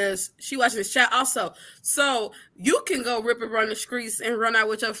often is she watching this child? Also, so you can go rip and run the streets and run out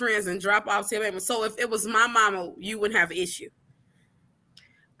with your friends and drop off to your baby. So if it was my mama, you wouldn't have an issue.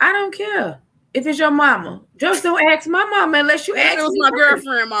 I don't care if it's your mama. Just don't ask my mama unless you ask. It was my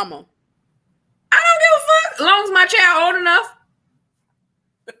girlfriend mama. long as my child old enough.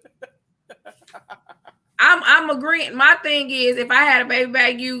 I'm agreeing. My thing is, if I had a baby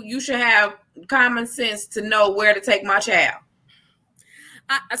back, you should have common sense to know where to take my child.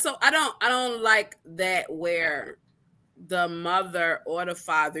 So I don't like that where the mother or the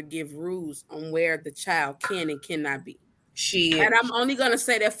father give rules on where the child can and cannot be. And I'm only going to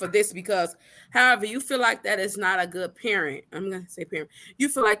say that for this because, however, you feel like that is not a good parent. I'm going to say parent. You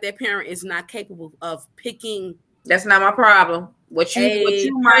feel like that parent is not capable of picking. That's not my problem. What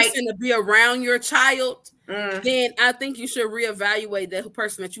you might to be around your child, then I think you should reevaluate the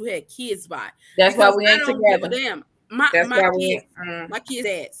person that you had kids by. That's why we ain't together. Damn. My kids'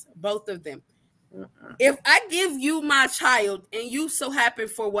 dads, both of them. If I give you my child and you so happen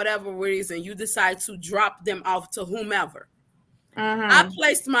for whatever reason you decide to drop them off to whomever, I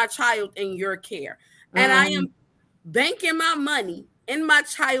placed my child in your care, and I am banking my money in my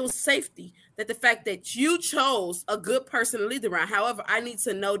child's safety. That the fact that you chose a good person to lead around. However, I need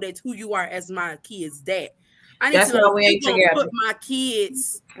to know that who you are as my kid's dad. I need to know you gonna put my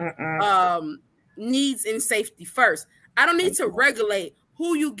kids' needs and safety first. I don't need to regulate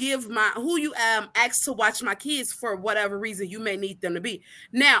who you ask to watch my kids for whatever reason you may need them to be.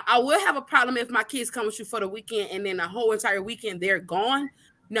 Now, I will have a problem if my kids come with you for the weekend and then the whole entire weekend they're gone.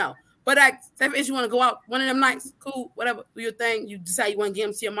 No. But if you want to go out one of them nights, cool, whatever, do your thing. You decide you want to give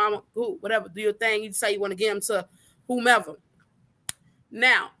them to your mama, cool, whatever, do your thing. You decide you want to give them to whomever.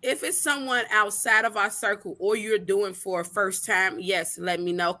 Now, if it's someone outside of our circle or you're doing for a first time, yes, let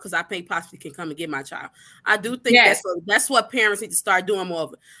me know because I think possibly can come and get my child. I do think that's what parents need to start doing more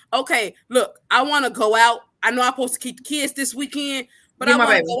of it. Okay, look, I want to go out. I know I'm supposed to keep the kids this weekend, but I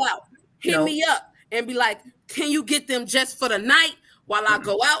want to go out. Hit me up and be like, can you get them just for the night? While I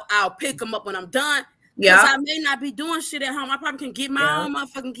go out, I'll pick them up when I'm done. Because I may not be doing shit at home. I probably can get my own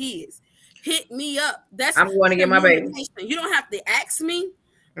motherfucking kids. Hit me up. I'm going to get my baby. You don't have to ask me,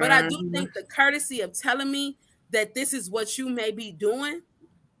 but I do think the courtesy of telling me that this is what you may be doing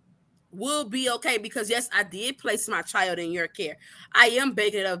will be okay. Because yes, I did place my child in your care. I am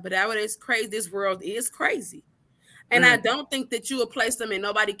baking it up, but that is crazy. This world is crazy. And I don't think that you will place them and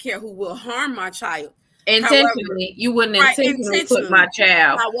nobody care who will harm my child. Intentionally, you wouldn't intentionally put my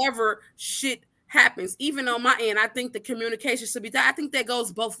child. However, shit happens. Even on my end, I think the communication should be. I think that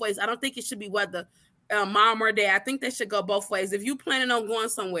goes both ways. I don't think it should be whether mom or dad. I think that should go both ways. If you planning on going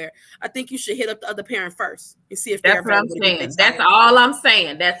somewhere, I think you should hit up the other parent first and see if that's what I'm saying. That's all I'm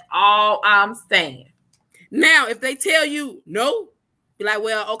saying. That's all I'm saying. Now, if they tell you no, be like,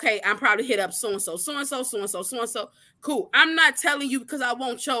 well, okay, I'm probably hit up so and so, so and so, so and so, so and so. Cool. I'm not telling you because I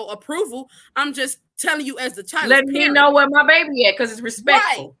want your approval. I'm just telling you as the child. Let me know where my baby at because it's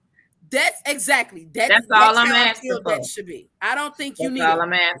respectful. Right. That's exactly. That's all I'm asking for. That should be. I don't think you need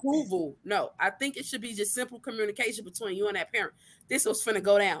approval. No, I think it should be just simple communication between you and that parent. This was finna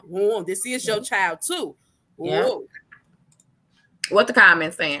go down. Whoa, this is your child too. Yeah. What the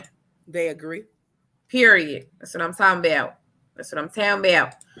comments saying? They agree. Period. That's what I'm talking about.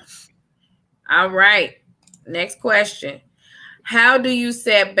 All right. Next question. How do you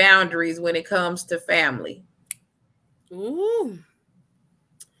set boundaries when it comes to family? Ooh.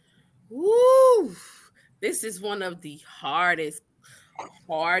 This is one of the hardest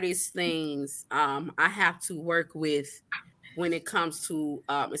things I have to work with when it comes to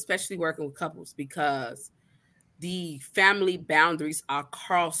especially working with couples, because the family boundaries are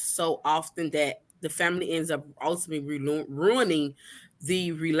crossed so often that the family ends up ultimately ruining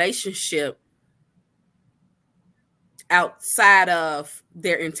the relationship outside of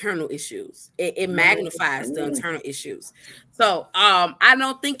their internal issues. It magnifies the internal issues. So I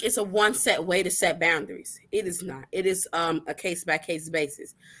don't think it's a one set way to set boundaries. It is not. It is a case by case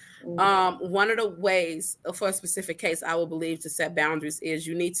basis. One of the ways for a specific case I will believe to set boundaries is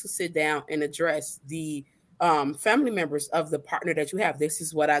you need to sit down and address the family members of the partner that you have. This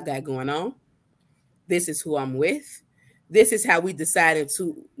is what I got going on. This is who I'm with. This is how we decided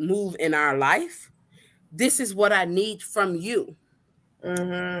to move in our life. This is what I need from you.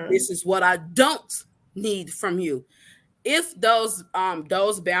 This is what I don't need from you. If those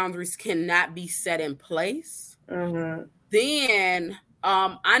boundaries cannot be set in place, then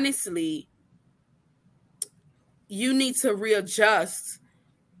honestly, you need to readjust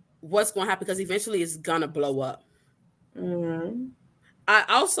what's going to happen, because eventually it's going to blow up. I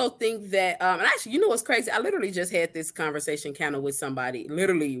also think that, and actually, you know what's crazy? I literally just had this conversation kind of with somebody,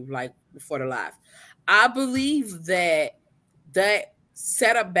 literally like before the live. I believe that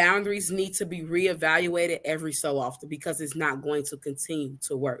set up boundaries need to be reevaluated every so often, because it's not going to continue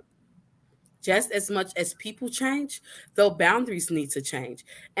to work. Just as much as people change, though, boundaries need to change.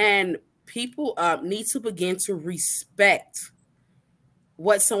 And people need to begin to respect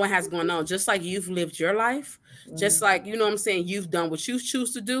what someone has going on. Just like you've lived your life, just like, you know what I'm saying, you've done what you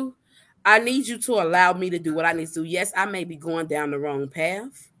choose to do. I need you to allow me to do what I need to do. Yes, I may be going down the wrong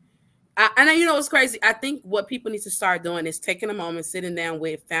path. And you know, it's crazy. I think what people need to start doing is taking a moment, sitting down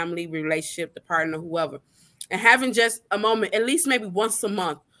with family, relationship, the partner, whoever, and having just a moment, at least maybe once a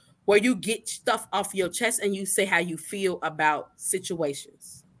month, where you get stuff off your chest and you say how you feel about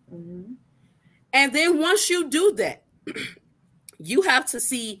situations. Mm-hmm. And then once you do that, you have to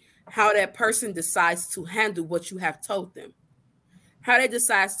see how that person decides to handle what you have told them, how they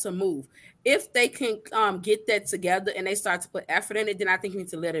decide to move. If they can get that together and they start to put effort in it, then I think you need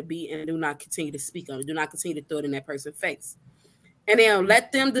to let it be and do not continue to speak on it. Do not continue to throw it in that person's face. And then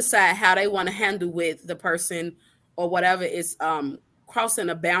let them decide how they want to handle with the person or whatever is crossing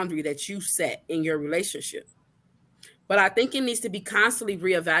a boundary that you set in your relationship. But I think it needs to be constantly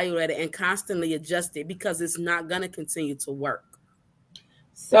reevaluated and constantly adjusted because it's not going to continue to work.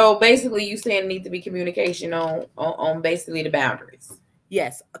 So basically, you saying it needs to be communication on basically the boundaries.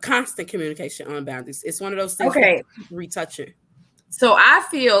 Yes, a constant communication on boundaries. It's one of those things. Okay, retouching. So I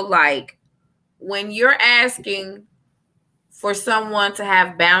feel like when you're asking for someone to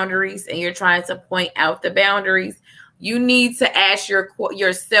have boundaries and you're trying to point out the boundaries, you need to ask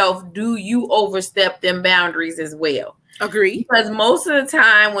yourself, do you overstep them boundaries as well? Agree. Because most of the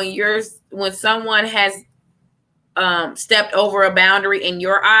time when someone has stepped over a boundary in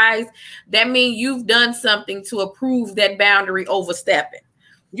your eyes, that means you've done something to approve that boundary overstepping.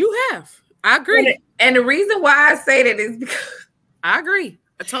 You have. I agree. And the reason why I say that is because I agree.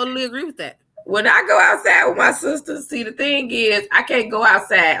 I totally agree with that. When I go outside with my sisters, see, the thing is, I can't go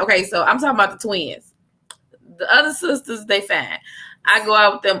outside. Okay, so I'm talking about the twins. The other sisters, they fine. I go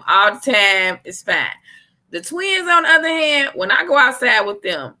out with them all the time. It's fine. The twins, on the other hand, when I go outside with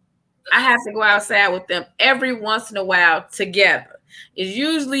them, I have to go outside with them every once in a while together. It's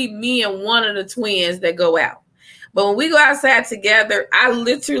usually me and one of the twins that go out. But when we go outside together, I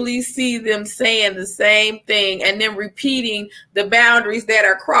literally see them saying the same thing and then repeating the boundaries that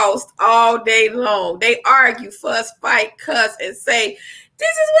are crossed all day long. They argue, fuss, fight, cuss, and say,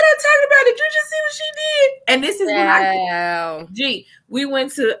 this is what I'm talking about. Did you just see what she did? And this is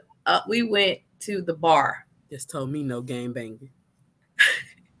what we went to the bar. Just told me no game banging.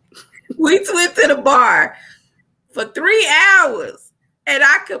 We went to the bar for 3 hours. And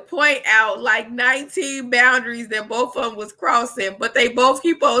I could point out like 19 boundaries that both of them was crossing, but they both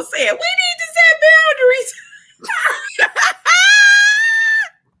keep on saying, we need to set boundaries.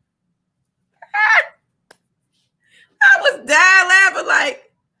 I was dying laughing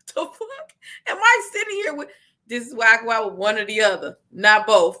like, the fuck? Am I sitting here with, this is why I go out with one or the other, not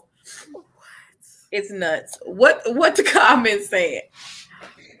both. What? It's nuts. What the comments saying?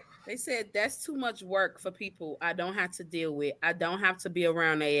 They said that's too much work for people I don't have to deal with. I don't have to be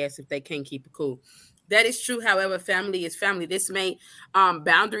around their ass if they can't keep it cool. That is true. However, family is family. This may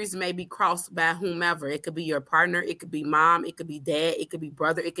boundaries may be crossed by whomever. It could be your partner. It could be mom. It could be dad. It could be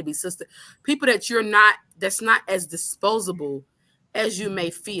brother. It could be sister. People that's not as disposable as you may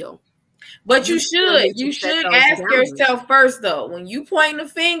feel. But you should ask yourself first, though. When you point the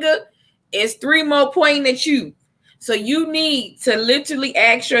finger, it's 3 more pointing at you. So you need to literally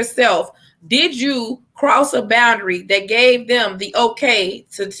ask yourself, did you cross a boundary that gave them the okay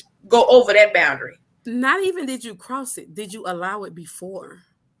to go over that boundary? Not even did you cross it. Did you allow it before?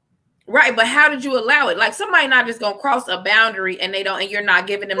 Right, but how did you allow it? Like, somebody not just gonna cross a boundary and you're not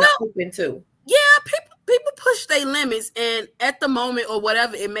giving them the open to. Yeah, people push their limits, and at the moment or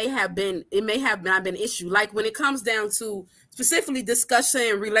whatever, it may have not been an issue. Like when it comes down to specifically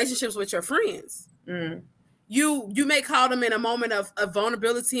discussing relationships with your friends. Mm. You may call them in a moment of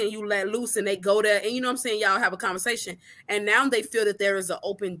vulnerability and you let loose and they go there and you know what I'm saying, y'all have a conversation and now they feel that there is an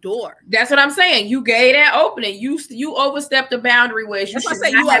open door. That's what I'm saying. You gave that opening. You overstepped the boundary where you should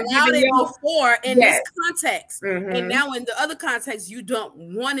say you allowed it before in this context. Mm-hmm. And now in the other context, you don't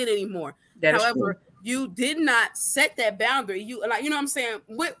want it anymore. However, you did not set that boundary. You like, you know what I'm saying?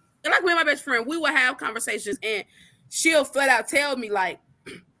 With my best friend, we would have conversations and she'll flat out tell me like,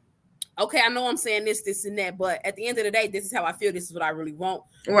 okay, I know I'm saying this, and that, but at the end of the day, this is how I feel. This is what I really want.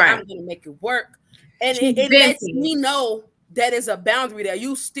 Right. I'm going to make it work. And it lets me know that is a boundary there.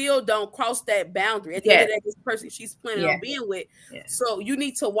 You still don't cross that boundary. At the end of the day, this person she's planning on being with. Yeah. So you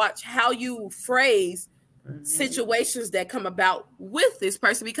need to watch how you phrase situations that come about with this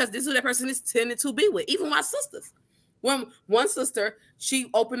person because this is what that person is tending to be with. Even my sisters. When one sister, she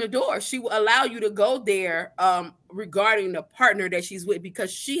opened the door. She will allow you to go there regarding the partner that she's with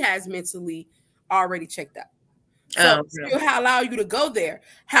because she has mentally already checked out. So still allow you to go there.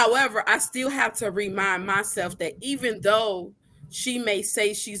 However, I still have to remind myself that even though she may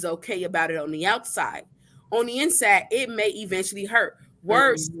say she's okay about it on the outside, on the inside, it may eventually hurt.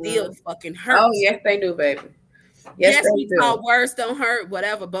 Words still fucking hurt. Oh, yes, they do, baby. Yes, we thought words don't hurt,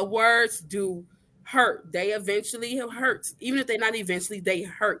 whatever, but words do hurt. They eventually hurt. Even if they're not eventually, they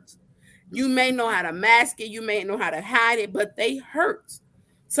hurt. You may know how to mask it, you may know how to hide it, but they hurt.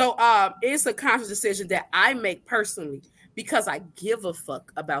 So it's a conscious decision that I make personally because I give a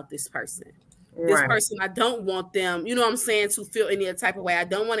fuck about this person. Right. This person, I don't want them, you know what I'm saying, to feel any type of way. I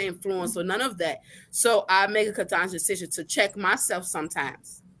don't want to influence or none of that. So I make a conscious decision to check myself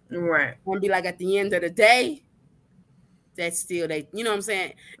sometimes. Right. And be like, at the end of the day, that's still they, you know what I'm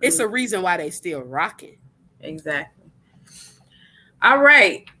saying? It's a reason why they still rocking. Exactly. All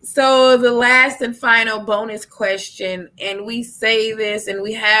right. So the last and final bonus question, and we say this and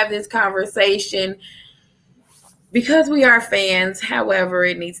we have this conversation because we are fans. However,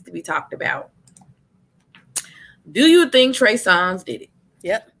 it needs to be talked about. Do you think Trey Songz did it?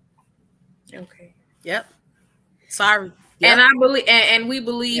 Yep. Okay. Yep. Sorry. Yep. And I believe, and we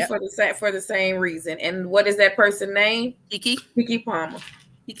believe for the same reason. And what is that person's name? Keke Palmer.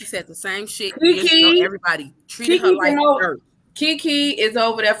 Keke said the same shit. Keke, everybody treated her like dirt. Keke is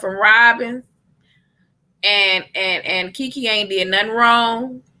over there from Robbins, and Keke ain't did nothing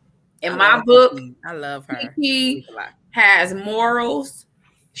wrong. In my book, I love her. Keke has morals.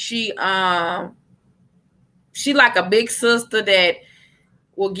 She like a big sister that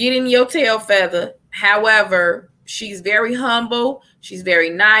will get in your tail feather. However, she's very humble. She's very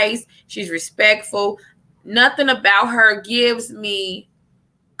nice. She's respectful. Nothing about her gives me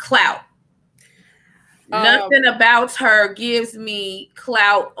clout. Nothing about her gives me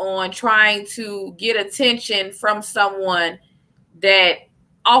clout on trying to get attention from someone that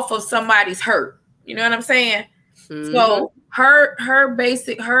off of somebody's hurt. You know what I'm saying? Mm-hmm. So her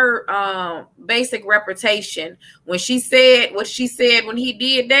basic reputation, when she said what she said when he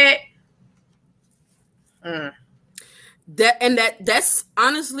did that. That's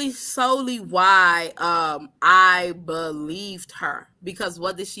honestly solely why I believed her, because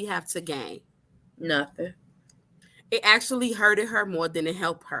what did she have to gain? Nothing. It actually hurted her more than it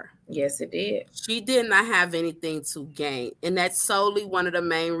helped her. Yes, it did. She did not have anything to gain, and that's solely one of the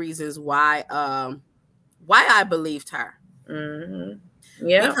main reasons why I believed her. Mm-hmm.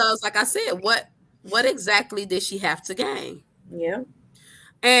 Yeah. Because, like I said, what exactly did she have to gain? Yeah.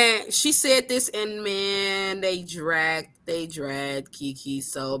 And she said this, and man, they dragged Keke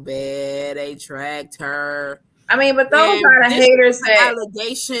so bad. They dragged her. I mean, but those are the haters that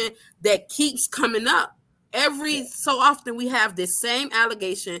allegation that keeps coming up. Every so often we have this same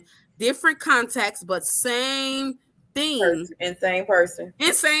allegation, different context, but same thing. Insane person.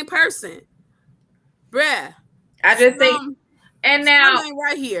 Bruh. I just think, and now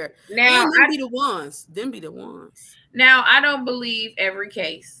right here. Now them be the ones. Now I don't believe every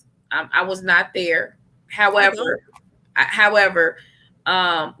case. I was not there. However,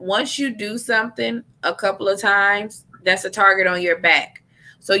 once you do something a couple of times, that's a target on your back.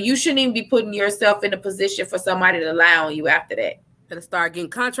 So you shouldn't even be putting yourself in a position for somebody to lie on you after that. Better start getting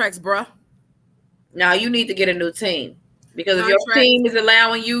contracts, bro. Now you need to get a new team, because if your team is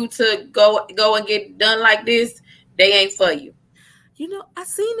allowing you to go and get done like this, they ain't for you. You know, I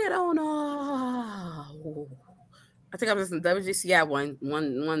seen that on I think I was listening to WGCI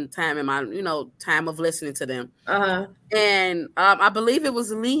one time in my time of listening to them. And I believe it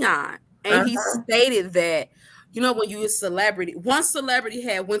was Leon, and he stated that, when you're a celebrity, one celebrity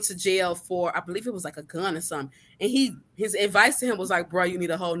went to jail for, I believe it was like a gun or something, and his advice to him was like, bro, you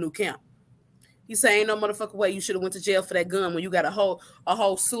need a whole new camp. He's saying, no motherfucker way you should have went to jail for that gun when you got a whole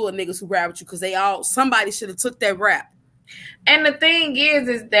slew of niggas who rap with you, because somebody should have took that rap. And the thing is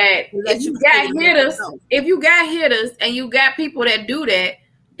that if you got hitters and you got people that do that,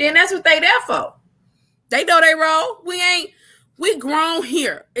 then that's what they there for. They know they role. We grown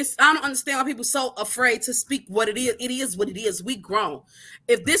here. I don't understand why people so afraid to speak what it is. It is what it is. We grown.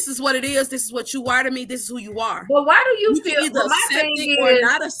 If this is what it is, this is what you are to me. This is who you are. But why do you feel either accept it or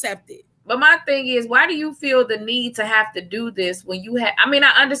not accept it? But my thing is, why do you feel the need to have to do this when you have? I mean, I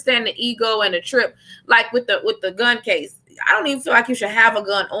understand the ego and the trip, like with the gun case. I don't even feel like you should have a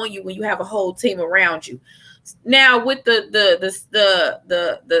gun on you when you have a whole team around you. Now, with the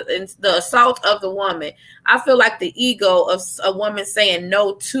assault of the woman, I feel like the ego of a woman saying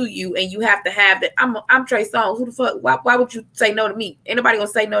no to you, and you have to have that. I'm Trey Songz. Who the fuck? Why would you say no to me? Ain't nobody gonna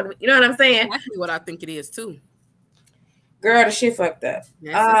say no to me. You know what I'm saying? That's what I think it is too. Girl, the shit fucked up.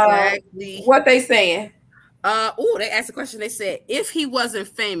 That's exactly what they saying. They asked a question. They said, if he wasn't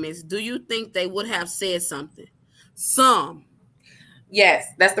famous, do you think they would have said something? Some. Yes,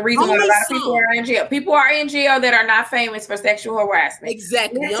 that's the reason why a lot of people are in jail. People are in jail that are not famous for sexual harassment.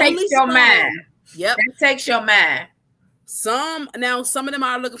 Exactly. That takes your mind. Yep. That takes your mind. Some of them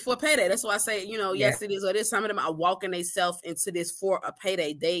are looking for a payday. That's why I say, yes, it is what it is. Some of them are walking themselves into this for a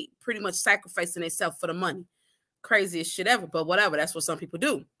payday. They pretty much sacrificing themselves for the money. Craziest shit ever, but whatever. That's what some people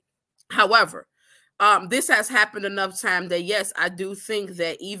do. However, this has happened enough time that yes, I do think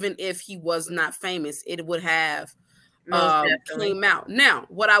that even if he was not famous, it would have came out. Now,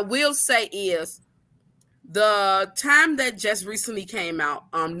 what I will say is the time that just recently came out,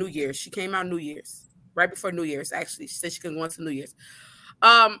 New Year's. She came out New Year's, right before New Year's. Actually, she said she couldn't go into New Year's.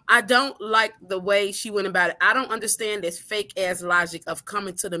 I don't like the way she went about it. I don't understand this fake ass logic of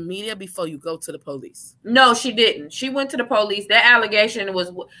coming to the media before you go to the police. No, she didn't. She went to the police. That allegation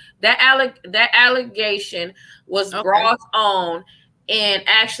was brought on in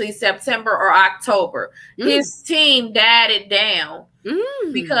actually September or October. His team died it down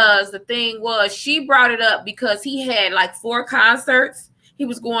because the thing was she brought it up because he had like 4 concerts. He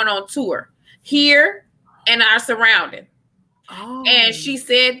was going on tour here and our surrounding. And she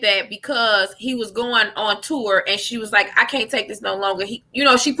said that because he was going on tour and she was like, I can't take this no longer.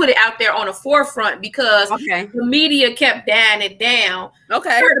 She put it out there on the forefront because the media kept dying it down.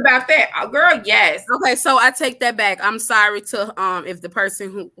 Okay. Heard about that. Oh, girl, yes. Okay, so I take that back. I'm sorry to if the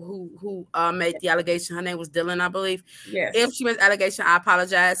person who made the allegation, her name was Dylan, I believe. Yes. If she made the allegation, I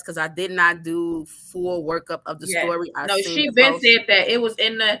apologize because I did not do full workup of the story. She been said that. It was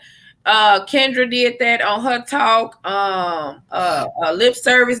in the Kendra did that on her talk. Lip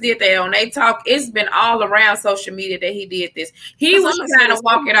Service did that on their talk. It's been all around social media that he did this. He was trying to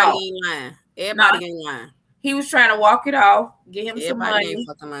walk it off. Everybody ain't lying. He was trying to walk it off, get him some money. Everybody ain't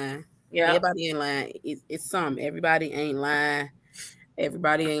fucking lying. Yeah, everybody ain't lying. It's some. Everybody ain't lying.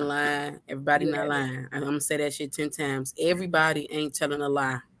 Everybody ain't lying. Everybody not lying. I'm gonna say that shit 10 times. Everybody ain't telling a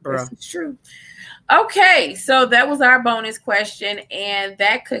lie, bro. It's true. Okay, so that was our bonus question, and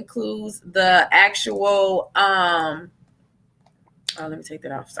that concludes the actual let me take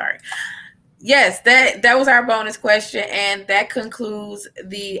that off. Sorry. Yes, that was our bonus question, and that concludes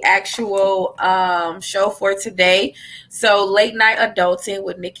the actual show for today. So Late Night Adulting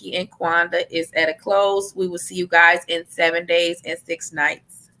with Nikki and Kwanda is at a close. We will see you guys in 7 days and 6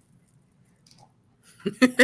 nights.